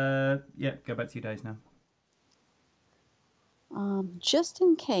 and yeah, go back to your days now. just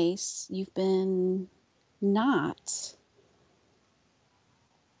in case you've been not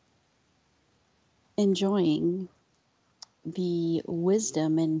enjoying the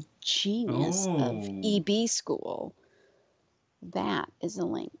wisdom and genius of EB School, that is a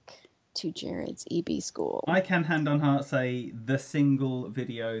link to Jared's EB School. I can hand on heart say the single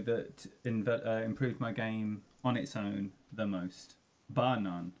video that improved my game on its own the most, bar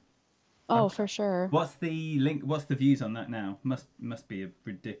none. Oh, for sure. What's the link? What's the views on that now? Must be a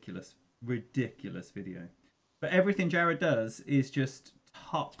ridiculous video. But everything Jared does is just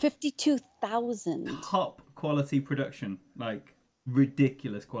top 52,000. top quality production, like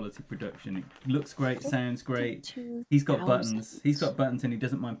ridiculous quality production. It looks great, sounds great. He's got buttons. He's got buttons, and he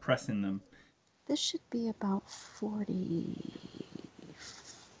doesn't mind pressing them. This should be about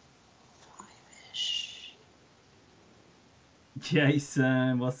 45-ish.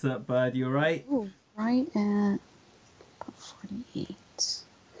 Jason, what's up, bud? You alright? Ooh, right at about 48.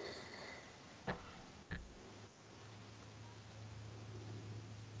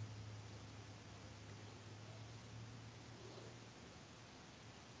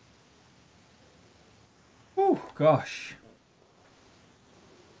 Oh gosh.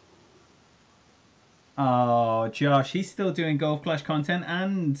 Oh, Josh, he's still doing Golf Clash content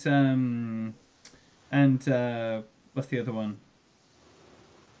and what's the other one?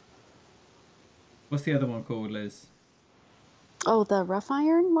 What's the other one called, Liz? Oh, the rough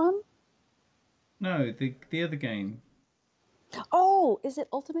iron one? No, the other game. Oh, is it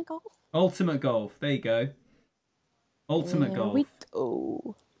Ultimate Golf? Ultimate Golf. There you go. Ultimate There Golf. we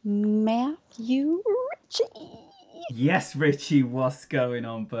go. Matthew Ritchie. Yes, Richie, what's going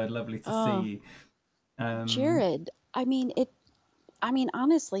on, bud? Lovely to see you. Jared, I mean,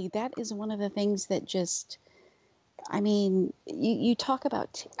 honestly, that is one of the things that just, you talk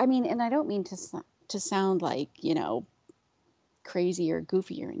about, and I don't mean to sound like, crazy or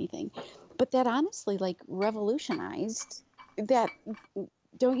goofy or anything, but that honestly, like, revolutionized that,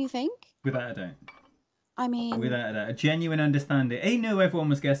 don't you think? Without a doubt. I mean, Without a doubt. A genuine understanding. He knew everyone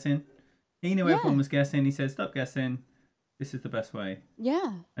was guessing. He knew Yeah, everyone was guessing. He said, "Stop guessing. This is the best way." yeah.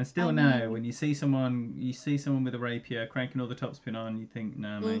 And I still now, mean, when you see someone with a rapier cranking all the topspin on, you think,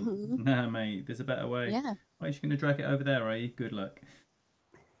 mm-hmm. nah, mate, there's a better way. Yeah. Why are you just going to drag it over there, are you? Good luck.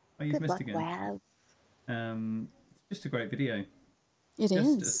 Oh, you've Good missed luck, again. Waz. It's just a great video. It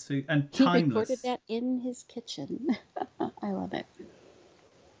Just a is. and He recorded timeless. that in his kitchen. I love it.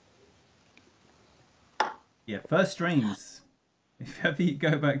 Yeah, first streams. If ever you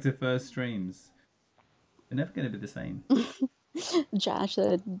go back to first streams, they're never going to be the same. Josh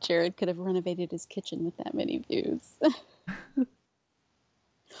said Jared could have renovated his kitchen with that many views. I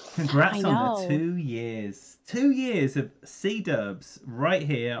Congrats on the know. 2 years. 2 years of C-dubs right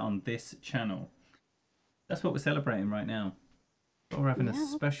here on this channel. That's what we're celebrating right now. We're having a Yeah,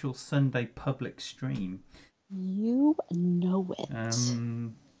 special Sunday public stream. you know it.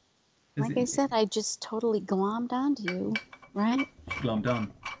 Um, is Like it I said, I just totally glommed onto you, right? glommed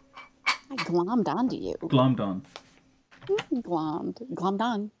on? I glommed onto you. Glommed on. Glommed. Glommed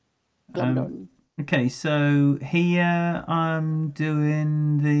on. Glommed Um, on. okay, so here I'm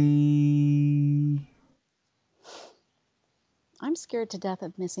doing the. I'm scared to death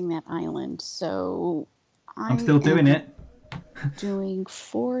of missing that island, so I'm I still doing am it. doing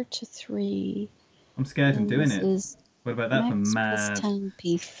 4 to 3. I'm scared of And doing this it. is What about that for max plus mad? 10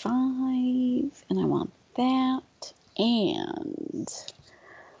 P5. And I want that. And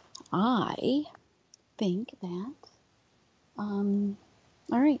I think that, all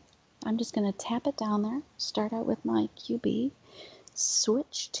right, I'm just going to tap it down there, start out with my QB,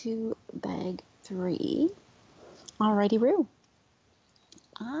 switch to bag 3. Alrighty, Roo.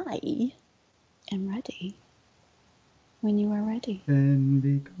 I am ready when you are ready. Then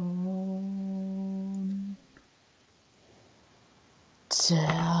be gone.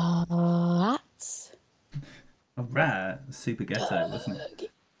 Dots. Alright, super ghetto, wasn't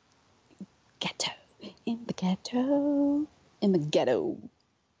it? Ghetto. In the ghetto. In the ghetto.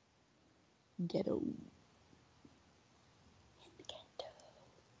 Ghetto. In the ghetto.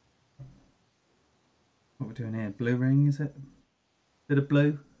 What we're doing here? Blue ring, is it? Bit of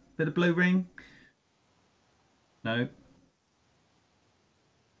blue? Bit of blue ring? No.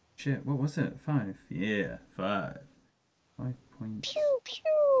 Shit, what was it? 5? Yeah, 5. 5.82. Pew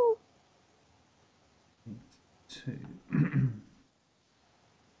pew.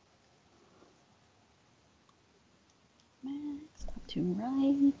 Max up to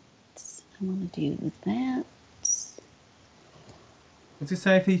right. I want to do that. What's it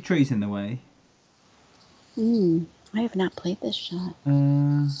say if his tree's in the way? I have not played this shot.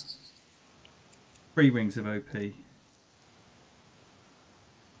 3 rings of OP.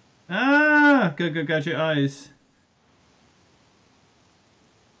 Ah! Go, go, gadget eyes.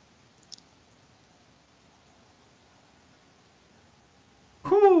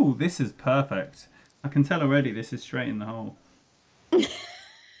 Cool! This is perfect. I can tell already this is straight in the hole.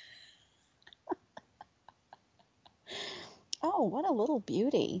 Oh, what a little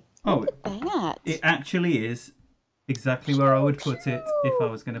beauty. Oh, Look at that. it actually is exactly where I would put it if I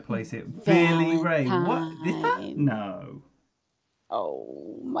was going to place it. Billy Ray. What? Is that? Valentine. No.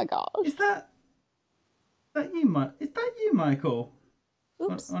 Oh my gosh. Is that you, Mike? Is that you, Michael?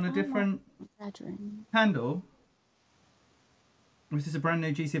 Oops. On a different Exaggerating. handle? Or is this a brand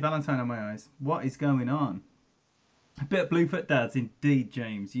new GC Valentine on my eyes? What is going on? A bit of Bluefoot Dads, indeed,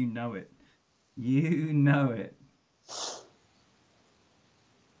 James. You know it. You know it.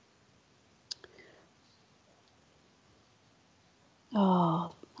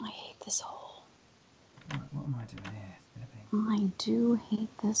 Oh, I hate this hole. Right, what am I doing here? I do hate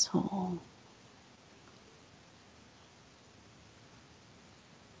this hole.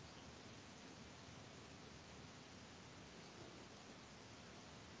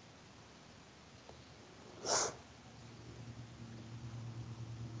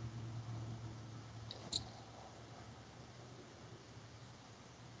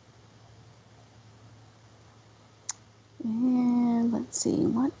 And let's see,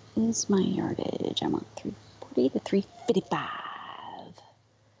 what is my yardage? I'm on 340 to 355.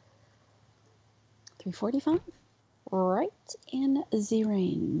 345? Right in the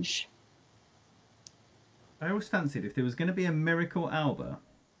range. I always fancied if there was going to be a miracle Alba,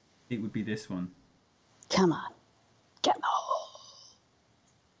 it would be this one. Come on. Get in the hole.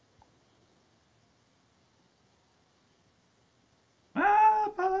 Ah,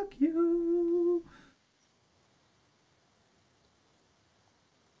 fuck you.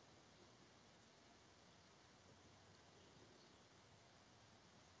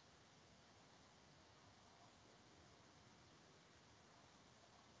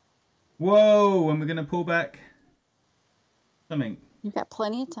 Whoa, and we're going to pull back something. You've got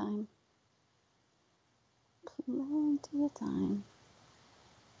plenty of time. Plenty of time.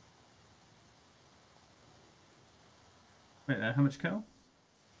 Wait there, how much cow?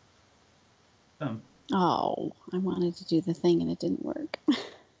 Done. Oh, I wanted to do the thing and it didn't work.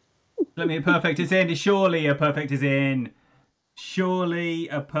 Let me a perfect is in. Surely a perfect is in. Surely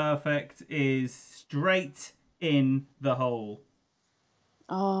a perfect is straight in the hole.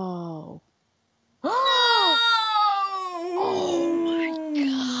 Oh. No! Oh my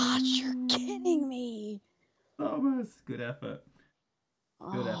gosh, you're kidding me. Thomas, good effort.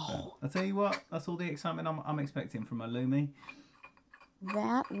 Good effort. Oh, I'll tell you what, that's all the excitement I'm expecting from a Lumi.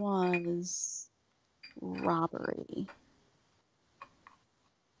 that was robbery.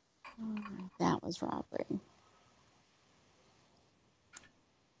 That was robbery.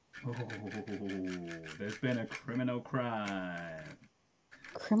 Oh, there's been a criminal crime.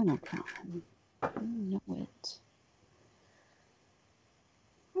 Criminal crime. You know it.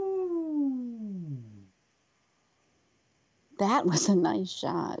 Ooh. That was a nice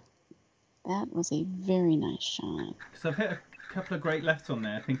shot. That was a very nice shot. Because I've hit a couple of great lefts on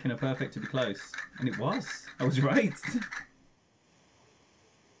there, thinking a perfect to be close, and it was. I was right.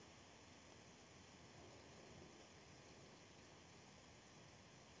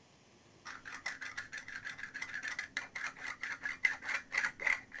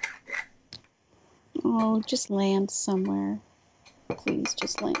 Oh, just land somewhere. Please,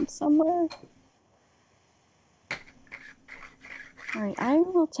 just land somewhere. All right, I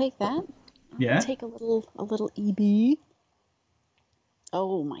will take that. Yeah. I'll take a little EB.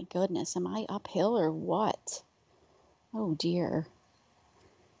 Oh my goodness, am I uphill or what? Oh dear.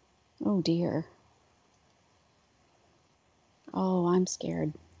 Oh dear. Oh, I'm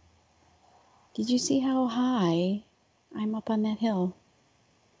scared. Did you see how high I'm up on that hill?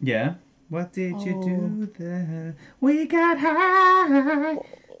 Yeah. What did you Oh, do there? We got high.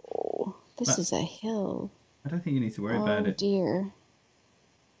 oh, this is a hill. I don't think you need to worry about Oh it. dear.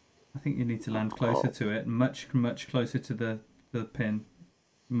 I think you need to land closer Oh, to it, much closer to the pin,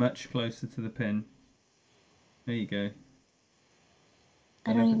 much closer to the pin. There you go.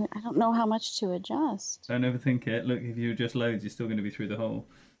 I don't know how much to adjust. Don't overthink it. Look, if you adjust loads, you're still going to be through the hole.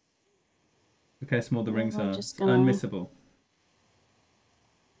 Look how small the rings Well, are. It's unmissable.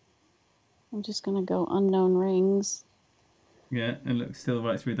 I'm just gonna go unknown rings. Yeah, and look, still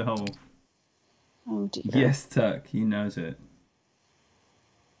right through the hole. Oh dear. Yes, Tuck, he knows it.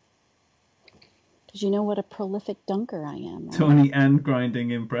 Because you know what a prolific dunker I am, right? Tawny and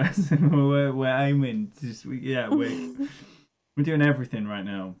grinding impress. we're aiming. We're doing everything right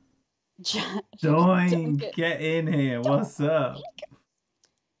now. Josh, Doink, get in here. What's up?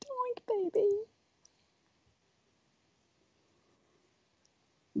 Doink, baby.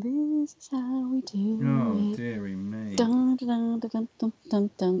 This is how we do Oh, it. dearie me. Dun, dun, dun, dun, dun, dun,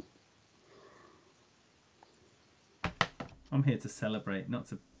 dun. I'm here to celebrate, not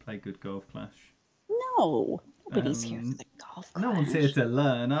to play good golf clash. No, nobody's here for the golf clash. No one's here to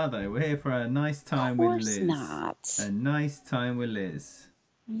learn, are they? We're here for a nice time with Liz. Of course not. A nice time with Liz.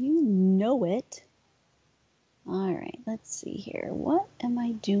 You know it. All right, let's see here. What am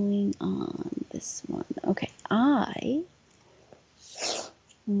I doing on this one? Okay, I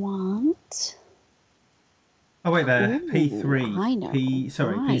want. Oh wait, there. Ooh, P3. I know.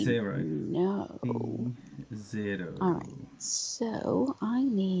 P0. No. P0. All right. So I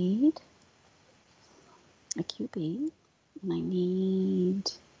need a QB, and I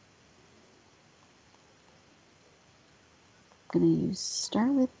need. I'm gonna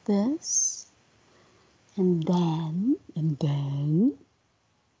start with this, and then.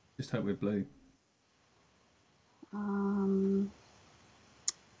 Just hope we're blue.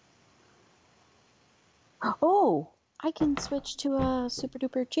 Oh, I can switch to a super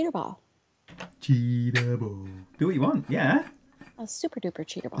duper cheater ball. Cheetah ball. Do what you want, yeah. A super duper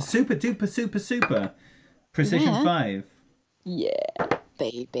cheater ball. A super duper super. Precision Yeah. 5. Yeah,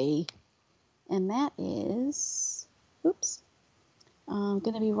 baby. And that is, oops, going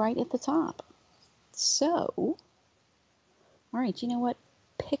to be right at the top. So, all right, you know what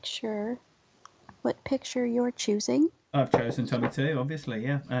picture you're choosing? I've chosen Tommy 2, obviously,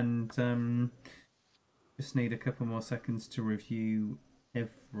 yeah. And just need a couple more seconds to review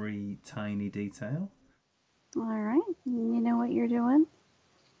every tiny detail. All right, you know what you're doing?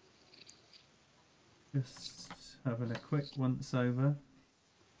 Just having a quick once over.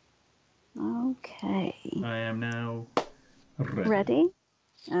 Okay. I am now Ready?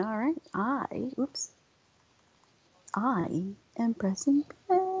 All right. I am pressing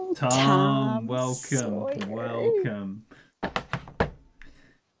play. Tom, welcome, Sawyer. welcome.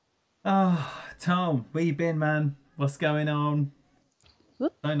 Oh, Tom, where you been, man? What's going on?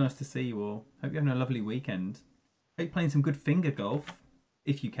 Whoop. So nice to see you all. Hope you're having a lovely weekend. Hope you're playing some good finger golf,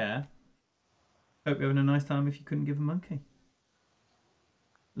 if you care. Hope you're having a nice time if you couldn't give a monkey.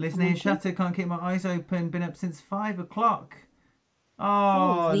 A Listening and monkey? Shatter, can't keep my eyes open. Been up since 5 o'clock.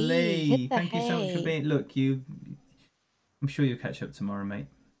 Oh, Holy, hit Lee, the thank you so much for hay. being. Look, you. I'm sure you'll catch up tomorrow, mate.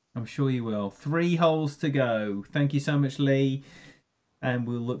 I'm sure you will. 3 holes to go. Thank you so much, Lee. And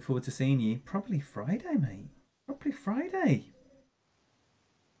we'll look forward to seeing you probably Friday, mate. Probably Friday.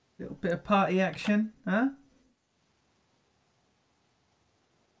 Little bit of party action, huh?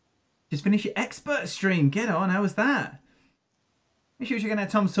 Just finish your expert stream. Get on. How was that? Make sure you're going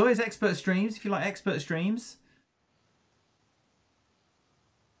to Tom Sawyer's expert streams if you like expert streams.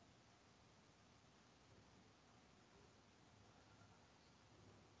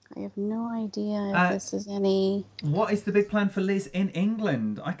 I have no idea if this is any. What is the big plan for Liz in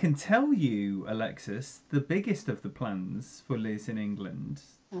England? I can tell you, Alexis, the biggest of the plans for Liz in England.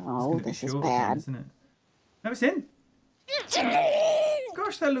 It's going Oh, to be this is short again, bad. isn't it? No, it's in.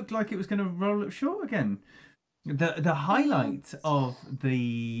 Gosh, that looked like it was going to roll up short again. The highlight of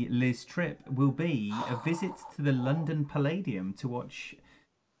the Liz trip will be a visit to the London Palladium to watch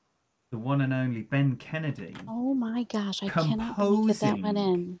the one and only Ben Kennedy Oh my gosh, I cannot believe that went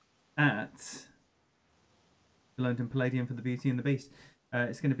composing in. at the London Palladium for the Beauty and the Beast.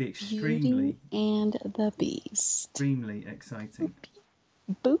 It's going to be Beauty and the Beast. extremely exciting.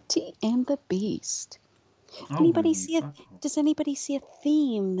 Beauty and the Beast. Oh, Anybody see a? Does anybody see a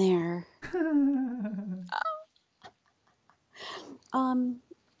theme there?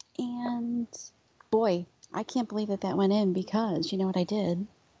 And boy, I can't believe that went in because you know what I did?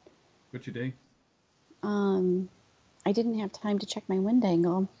 What'd you do? I didn't have time to check my wind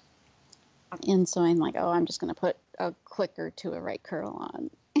angle. And so I'm like, oh, I'm just going to put a clicker to a right curl on.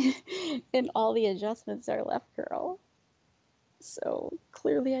 And all the adjustments are left curl. So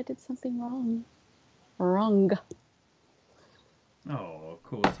clearly I did something wrong. Wrong. Oh, of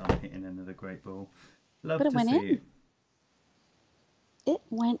course I'm hitting another great ball. Love But it to went see in. it. It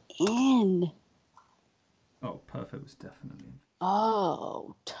went in. Oh, perfect was definitely in.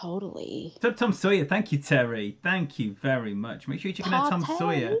 Oh, totally. So Tom Sawyer, thank you, Terry. Thank you very much. Make sure you check out Tom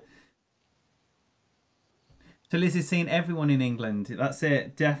Sawyer. So Liz is seeing everyone in England. That's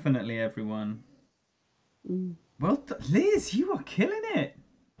it. Definitely everyone. Mm. Well, Liz, you are killing it.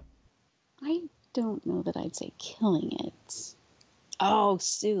 I don't know that I'd say killing it. Oh,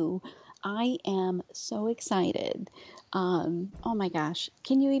 Sue, I am so excited. Oh my gosh.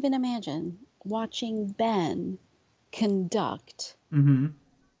 Can you even imagine watching Ben conduct It's going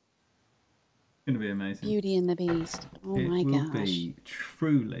to be amazing. Beauty and the Beast? Oh my gosh. It will be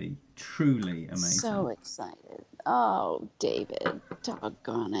truly, truly amazing. So excited. Oh, David,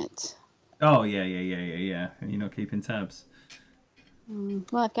 doggone it. Oh, yeah. And you're not keeping tabs.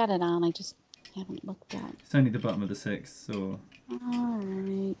 Well, I've got it on. I just haven't looked at. It's only the bottom of the 6th, so. All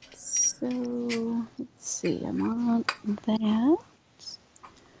right. So, let's see. I'm on that.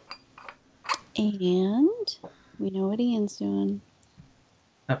 And we know what Ian's doing.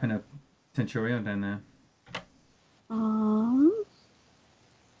 Tapping a Centurion down there.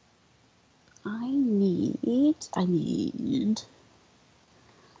 I need.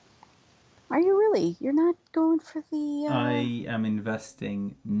 Are you really? You're not going for the. I am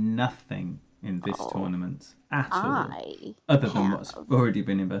investing nothing in this tournament at all, other than what's already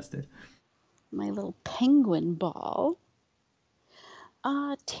been invested. My little penguin ball.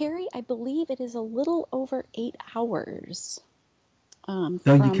 Terry, I believe it is a little over 8 hours. So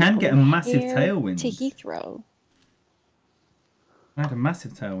you can get a massive tailwind. To Heathrow. I had a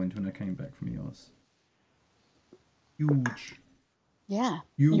massive tailwind when I came back from yours. Huge. Yeah.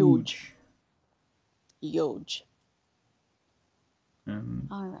 Huge.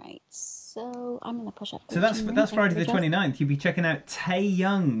 All right, so I'm going to push up. So that's Friday the 29th. You'll be checking out Tae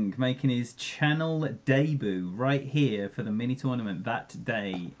Young making his channel debut right here for the mini tournament that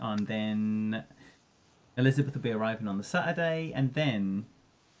day. And then Elizabeth will be arriving on the Saturday. And then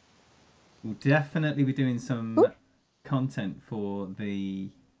we'll definitely be doing some content for the...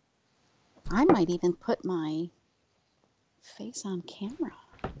 I might even put my face on camera.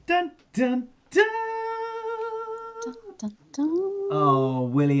 Dun, dun, dun! Dun, dun, dun. Oh,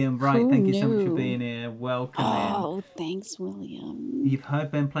 William, right. Thank you so much for being here. Welcome in. Oh, thanks, William. You've heard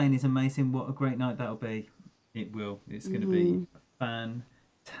Ben playing is amazing. What a great night that'll be. It will. It's going to be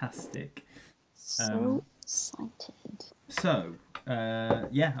fantastic. So excited. So,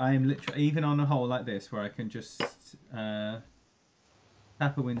 yeah, I am literally, even on a hole like this where I can just tap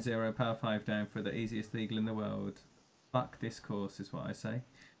a win 0, power 5 down for the easiest eagle in the world. Fuck this course is what I say.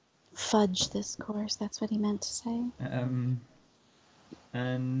 Fudge this course, that's what he meant to say.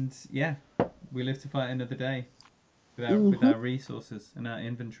 And yeah, we live to fight another day with Mm-hmm. our resources and our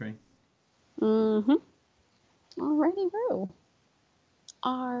inventory. Mm-hmm. Alrighty, Roo.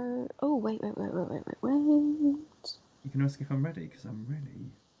 Oh, wait. You can ask if I'm ready because I'm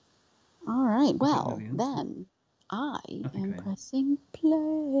ready. All right, I don't know well, the answer. then I I think am I am. pressing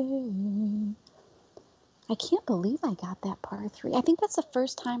play. I can't believe I got that par three. I think that's the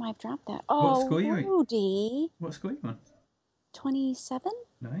first time I've dropped that. What Oh, score you? Rudy. What score you on? 27?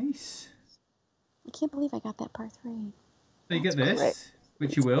 Nice. I can't believe I got that par three. So you That's get great. this,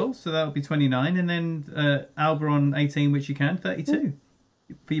 which you will. So that'll be 29, and then Alba on 18, which you can 32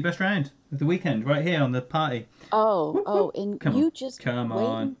 for your best round of the weekend, right here on the party. Whoop, Oh, whoop. and Come on, you just come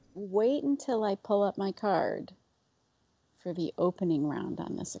on. wait until I pull up my card for the opening round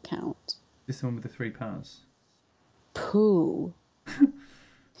on this account. This one with the 3 pars. Pooh.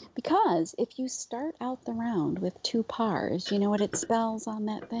 Because if you start out the round with 2 pars, you know what it spells on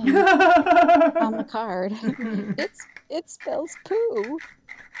that thing on the card? It spells poo.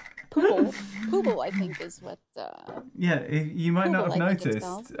 Pooble. Pooble, I think, is what Yeah, you might not Pooble, have I think it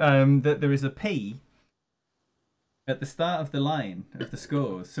spells. noticed that there is a P at the start of the line of the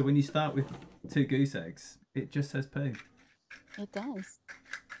scores. So when you start with 2 goose eggs, it just says poo. It does.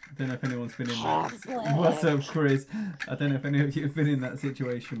 I don't know if anyone's been in that. What's Catholic. up, Chris? I don't know if any of you have been in that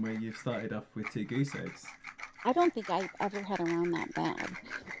situation where you've started off with 2 goose eggs. I don't think I've ever had a round that bad.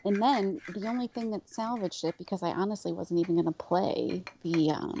 And then the only thing that salvaged it, because I honestly wasn't even going to play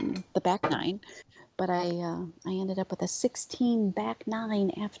the back nine, but I ended up with a 16 back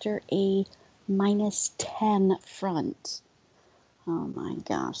nine after a minus 10 front. Oh my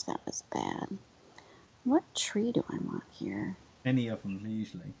gosh, that was bad. What tree do I want here? Any of them,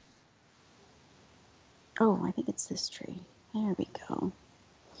 usually. Oh, I think it's this tree. There we go.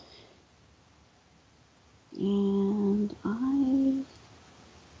 And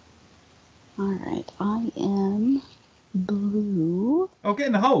alright, I am blue. Oh, get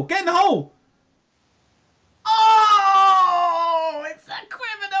in the hole! Get in the hole! Oh! It's a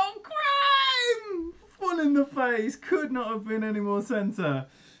criminal crime! Full in the face. Could not have been any more centre.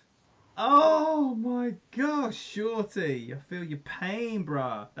 Oh my gosh, Shorty. I feel your pain,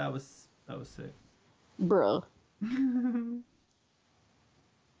 bruh. That was sick. Bruh.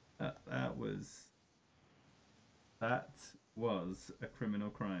 that was a criminal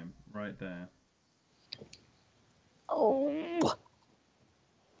crime right there. Oh.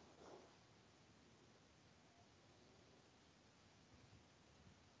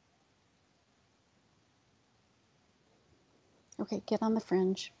 Okay, get on the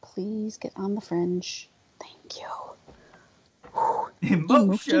fringe. Please get on the fringe. Thank you.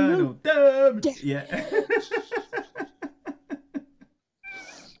 Emotional damage. Yeah.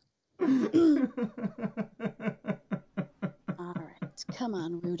 All right, come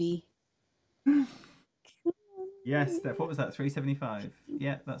on, Rudy. Yes, Steph. What was that? 375.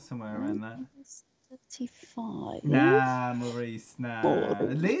 Yeah, that's somewhere around there. 55. Nah, Maurice. Nah. Oh,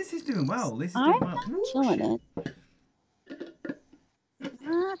 Liz is doing well. Liz is I'm doing well. not Ooh, killing shit. it.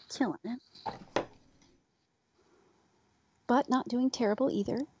 Not killing it. But not doing terrible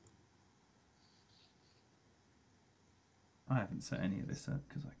either. I haven't set any of this up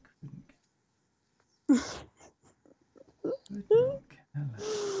because I couldn't. Couldn't care.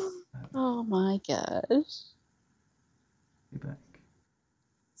 Oh my gosh. Be back.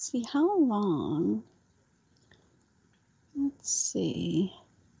 See how long? Let's see.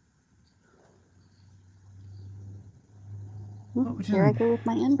 What we're Here I doing? go with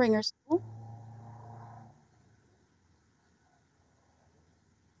my Endbringer school.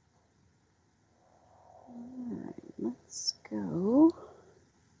 Alright, let's go.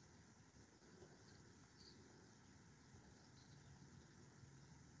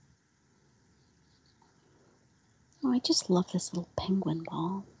 Oh, I just love this little penguin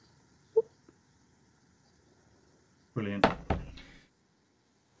ball. Brilliant.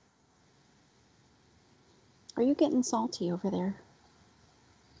 Are you getting salty over there?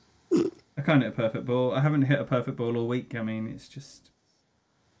 I can't hit a perfect ball. I haven't hit a perfect ball all week. I mean, it's just.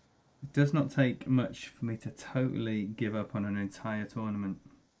 It does not take much for me to totally give up on an entire tournament.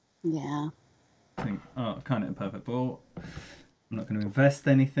 Yeah. Think, oh, I can't hit a perfect ball. I'm not going to invest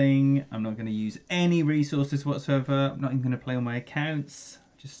anything. I'm not going to use any resources whatsoever. I'm not even going to play on my accounts.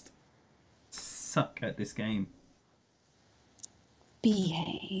 Just suck at this game.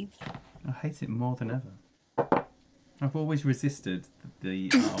 Behave. I hate it more than ever. I've always resisted oh,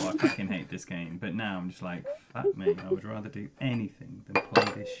 I fucking hate this game. But now I'm just like, fuck me. I would rather do anything than play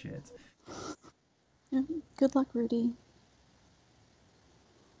this shit. Good luck, Rudy.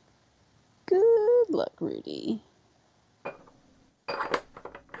 Good luck, Rudy.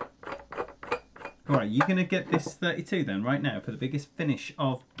 All right, you're going to get this 32 then, right now, for the biggest finish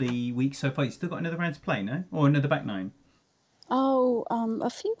of the week so far. You still got another round to play, no? Or another back nine? Oh, a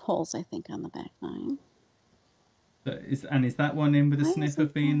few holes, I think, on the back nine. Is that one in with a Why sniff of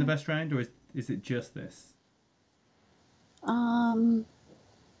isn't being the that? best round, or is it just this? Um,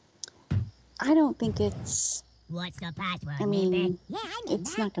 I don't think it's. What's the password, I member? mean, Yeah, I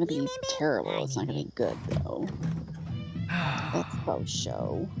it's remember. not going to You be remember? terrible. I It's not going to be good, though. That's faux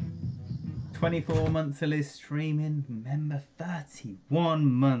show. 24 months of Liz streaming. Remember, 31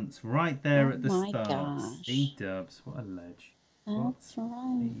 months right there Oh at the my start. gosh. C-dubs, what a ledge. What That's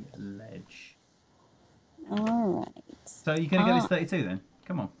right. a ledge. All right. So you're going to get this 32 then?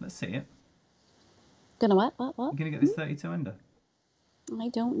 Come on, let's see it. Gonna what? You're going to get this 32 under. I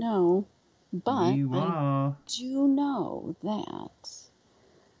don't know, but You I are. do know that.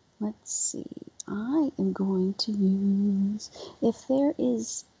 Let's see. I am going to use, if there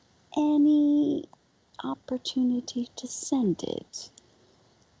is any opportunity to send it,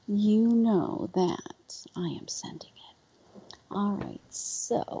 you know that I am sending it. All right,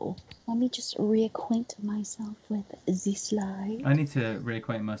 so let me just reacquaint myself with the slide. I need to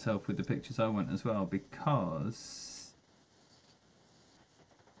reacquaint myself with the pictures I want as well, because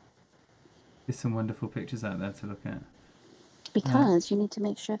there's some wonderful pictures out there to look at. Because you need to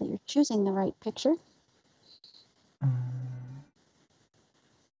make sure that you're choosing the right picture.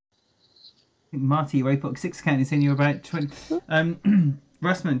 Marty, Waypok 6 account is in you about 20.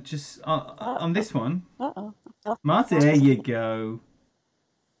 Russman, just on this one. Uh-oh. Marty, there you go.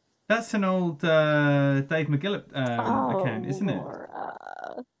 That's an old Dave McGillip account, isn't it?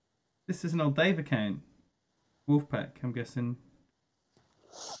 Laura. This is an old Dave account. Wolfpack, I'm guessing.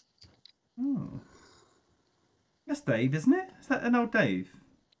 Oh. That's Dave, isn't it? Is that an old Dave?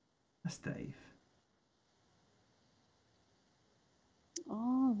 That's Dave.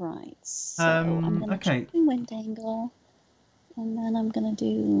 All right, so I'm going to okay. check the wind angle, and then I'm going to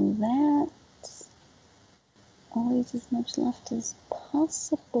do that. Always as much left as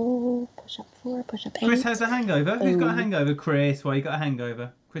possible. Push up 4, push up 8. Chris has a hangover. Boom. Who's got a hangover? Chris, why you got a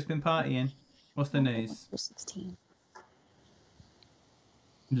hangover? Chris been partying. What's the news? 16.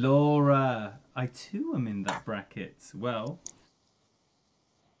 Laura, I too am in that bracket. Well,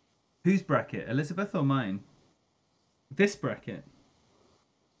 whose bracket? Elizabeth or mine? This bracket.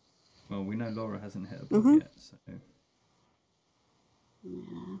 Well, we know Laura hasn't hit a book yet, so.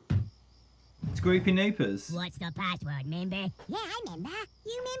 Yeah. It's Groupie Noopers. What's the password, member? Yeah, I remember.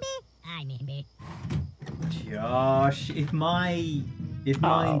 You remember? I remember. Josh, if mine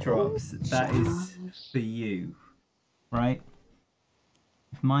drops, that is for you, right?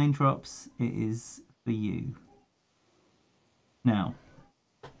 If mine drops, it is for you. Now,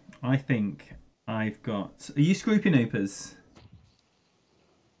 I think I've got. Are you Scroopy Noopers?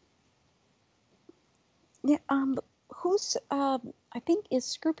 Yeah, who's, I think, is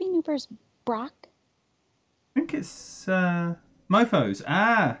Scroopy Noopers Brock? I think it's Mofos.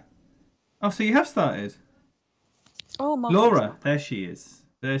 Ah! Oh, so you have started? Oh, Mofos. Laura, there she is.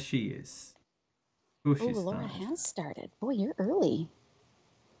 There she is. Oh, Laura has started. Boy, you're early.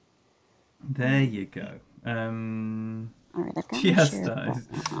 There you go. All right, I've got She my has share started.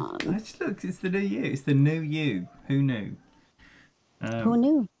 on. Look, it's the new you. It's the new you. Who knew? Who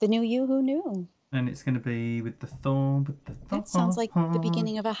knew? The new you, who knew? And it's going to be with the thorn. That sounds like the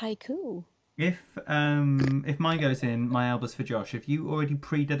beginning of a haiku. If mine goes in, my Alba's for Josh. Have you already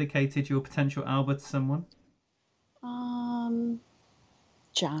pre-dedicated your potential Alba to someone?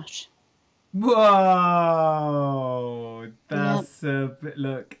 Josh. Whoa! That's a bit.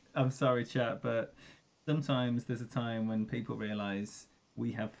 Look, I'm sorry, chat, but sometimes there's a time when people realise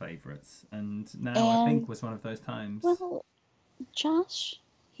we have favourites, and now I think was one of those times. Well, Josh,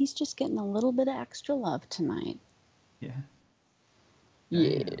 he's just getting a little bit of extra love tonight. Yeah.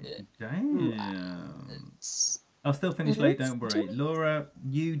 Damn. I'll still finish late, don't worry. Laura,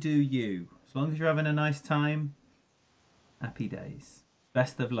 you do you. As long as you're having a nice time, happy days.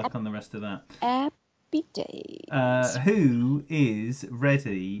 Best of luck on the rest of that. Happy days. Who is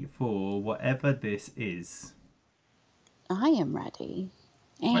ready for whatever this is? I am ready.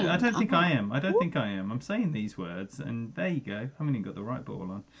 Wait, I don't think I am. I don't think I am. I'm saying these words, and there you go. I haven't even got the right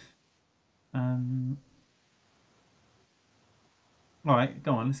ball on. All right,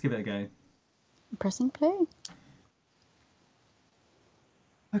 go on. Let's give it a go. Pressing play.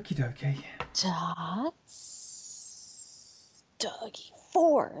 Okie dokie. Dougie,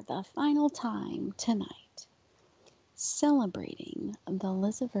 for the final time tonight, celebrating the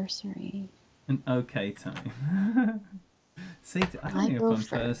LIIZIVERSARY. An okay time. See, I don't think I've gone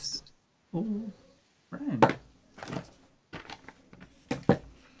first. Oh, friend.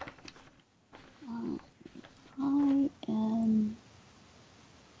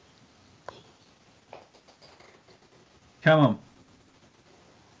 Come on.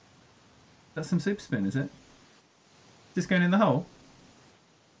 That's some super spin, is it? Just going in the hole?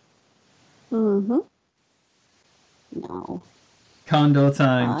 Mm-hmm. No. Condor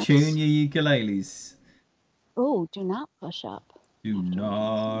time. But... Tune your ukuleles. Oh, do not push up. Do after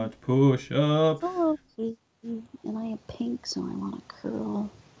not push up. Oh, okay. And I have pink, so I want to curl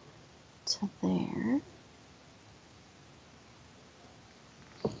to there.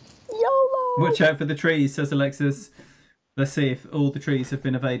 YOLO! Watch out for the trees, says Alexis. Let's see if all the trees have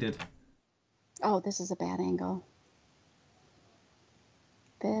been evaded. Oh, this is a bad angle.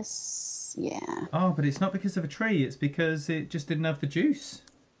 This, yeah. Oh, but it's not because of a tree. It's because it just didn't have the juice.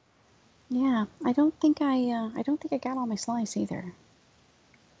 Yeah, I don't think I got all my slice either.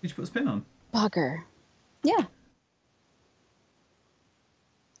 Did you put a spin on? Bugger. Yeah.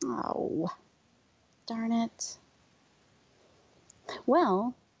 Oh, darn it.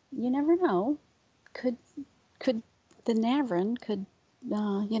 Well, you never know. Could the Navran could,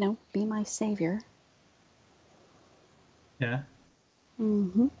 you know, be my savior. Yeah.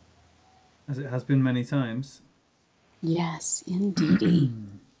 Mm-hmm. As it has been many times. Yes, indeedy.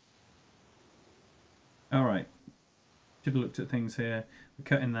 All right. Should have looked at things here. We're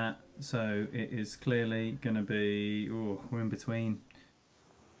cutting that, so it is clearly going to be... Oh, we're in between.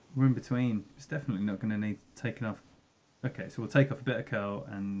 We're in between. It's definitely not going to need taking off. Okay, so we'll take off a bit of curl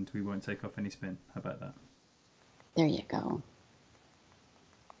and we won't take off any spin. How about that? There you go.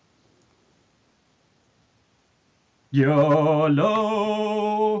 YOLO!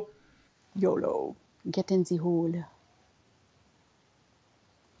 YOLO. Get in the hole.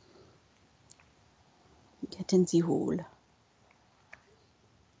 Get in the hole.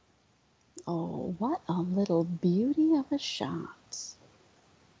 Oh, what a little beauty of a shot.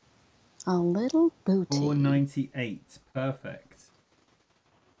 A little booty. 498. Perfect.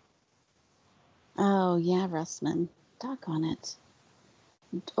 Oh, yeah, Russman. Doggone it.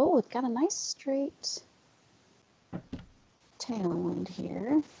 Oh, it's got a nice straight tailwind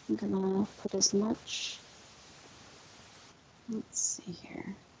here. I'm gonna put as much. Let's see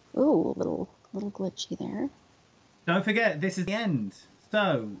here. Oh, a little glitchy there. Don't forget, this is the end.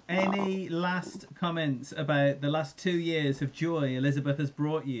 So, any last comments about the last 2 years of joy Elizabeth has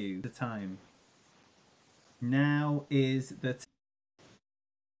brought you? The time. Now is the time.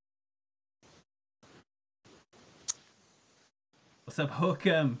 What's up,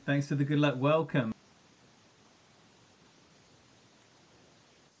 Hookham? Thanks for the good luck. Welcome.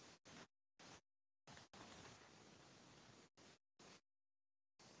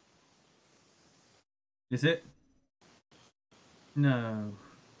 Is it? No.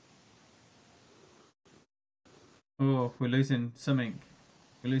 Oh, we're losing something.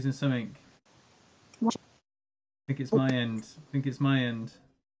 We're losing something. I think it's my end. I think it's my end.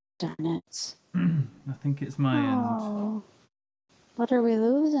 Darn it. I think it's my end. Oh. What are we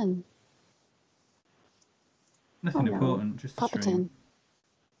losing? Nothing no. important, just a stream.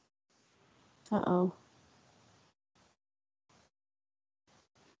 Uh-oh.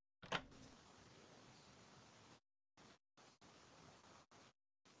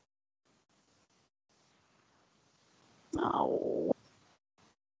 Oh.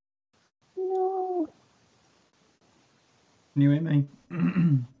 No. Can you hear me?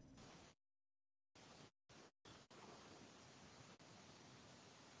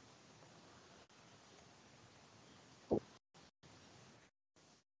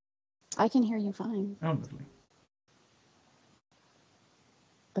 I can hear you fine, Oh, lovely.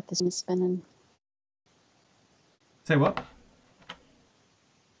 but this is spinning. Say what?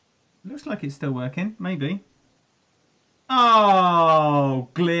 Looks like it's still working. Maybe. Oh,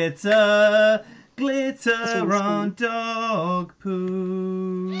 glitter, glitter on dog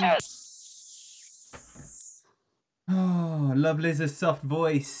poo. Yes. Oh, love Liz's soft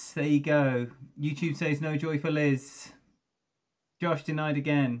voice. There you go. YouTube says no joy for Liz. Josh denied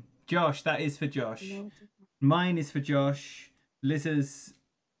again. Josh, that is for Josh. No. Mine is for Josh. Liz's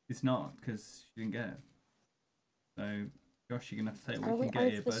is not because she didn't get it. So, Josh, you're going to have to take what you can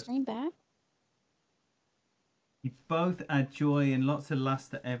get here, the bud. stream back? You both add joy and lots of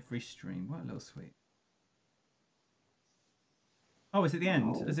laughter to every stream. What a little sweet. Oh, is it the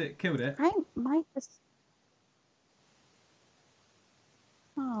end? Has it killed it? I might just...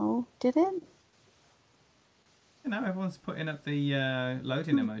 Oh, did it? You know, everyone's putting up the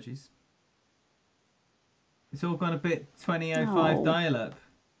loading emojis. It's all gone a bit 2005 dial-up.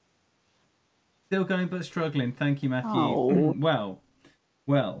 Still going but struggling. Thank you, Matthew. Oh.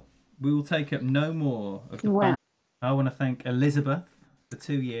 well, we will take up no more of the ban. I want to thank Elizabeth for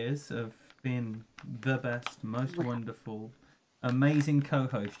 2 years of being the best, most wonderful, amazing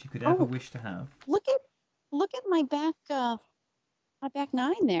co-host you could ever wish to have. Look look at my back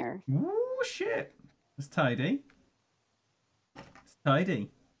nine there. Oh shit! It's tidy. It's tidy.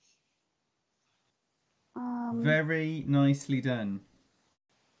 Very nicely done.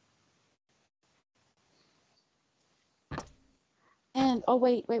 And oh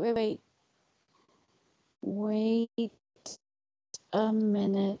wait. Wait a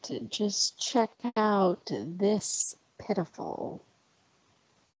minute. Just check out this pitiful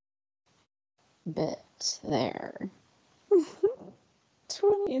bit there.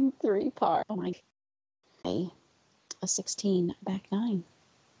 20 in 3 parts. Oh my. A 16 back nine.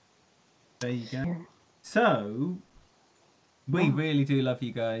 There you go. Here. So, we Wow. really do love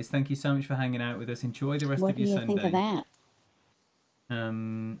you guys. Thank you so much for hanging out with us. Enjoy the rest What of do your you Sunday. think of that?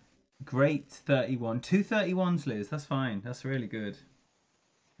 Great 31. 2 31s, Liz. That's fine. That's really good.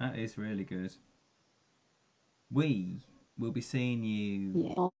 That is really good. We will be seeing you.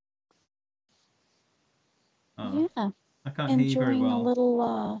 Yeah. Oh, Yeah. I can't hear you very Enjoying a well.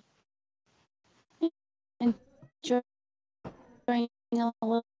 little enjoying a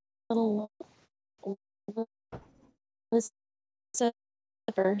little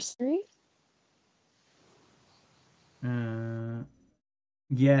LIIZIVERSARY.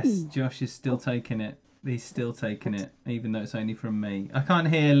 Yes, Josh is still taking it. He's still taking it, even though it's only from me. I can't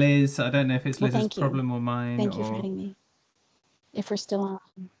hear Liz. I don't know if it's Well, Liz's thank you. problem or mine. Thank you for Or having me. If we're still on.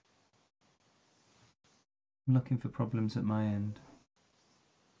 I'm looking for problems at my end.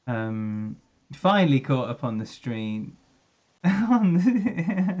 Finally caught up on the stream.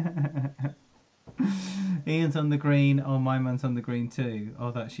 Ian's on the green. Oh, my man's on the green too.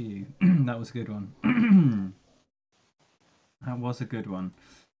 Oh, that's you. That was a good one. That was a good one.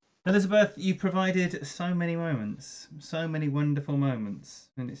 Elizabeth, you provided so many moments, so many wonderful moments,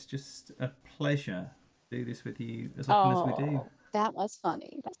 and it's just a pleasure to do this with you as often as we do. That was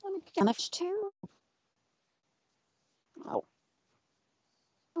funny. That's funny. And that's too. Oh.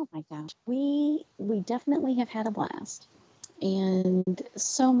 Oh my gosh. We definitely have had a blast. And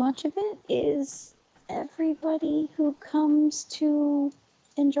so much of it is everybody who comes to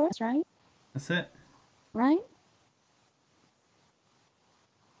enjoy us, right? That's it. Right?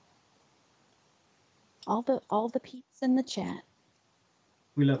 All the peeps in the chat.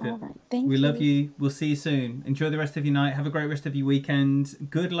 We love it. All right. Thank We you. love you. We'll see you soon. Enjoy the rest of your night. Have a great rest of your weekend.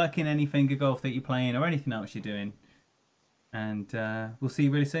 Good luck in any finger golf that you're playing or anything else you're doing. And we'll see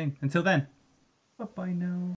you really soon. Until then, bye bye now.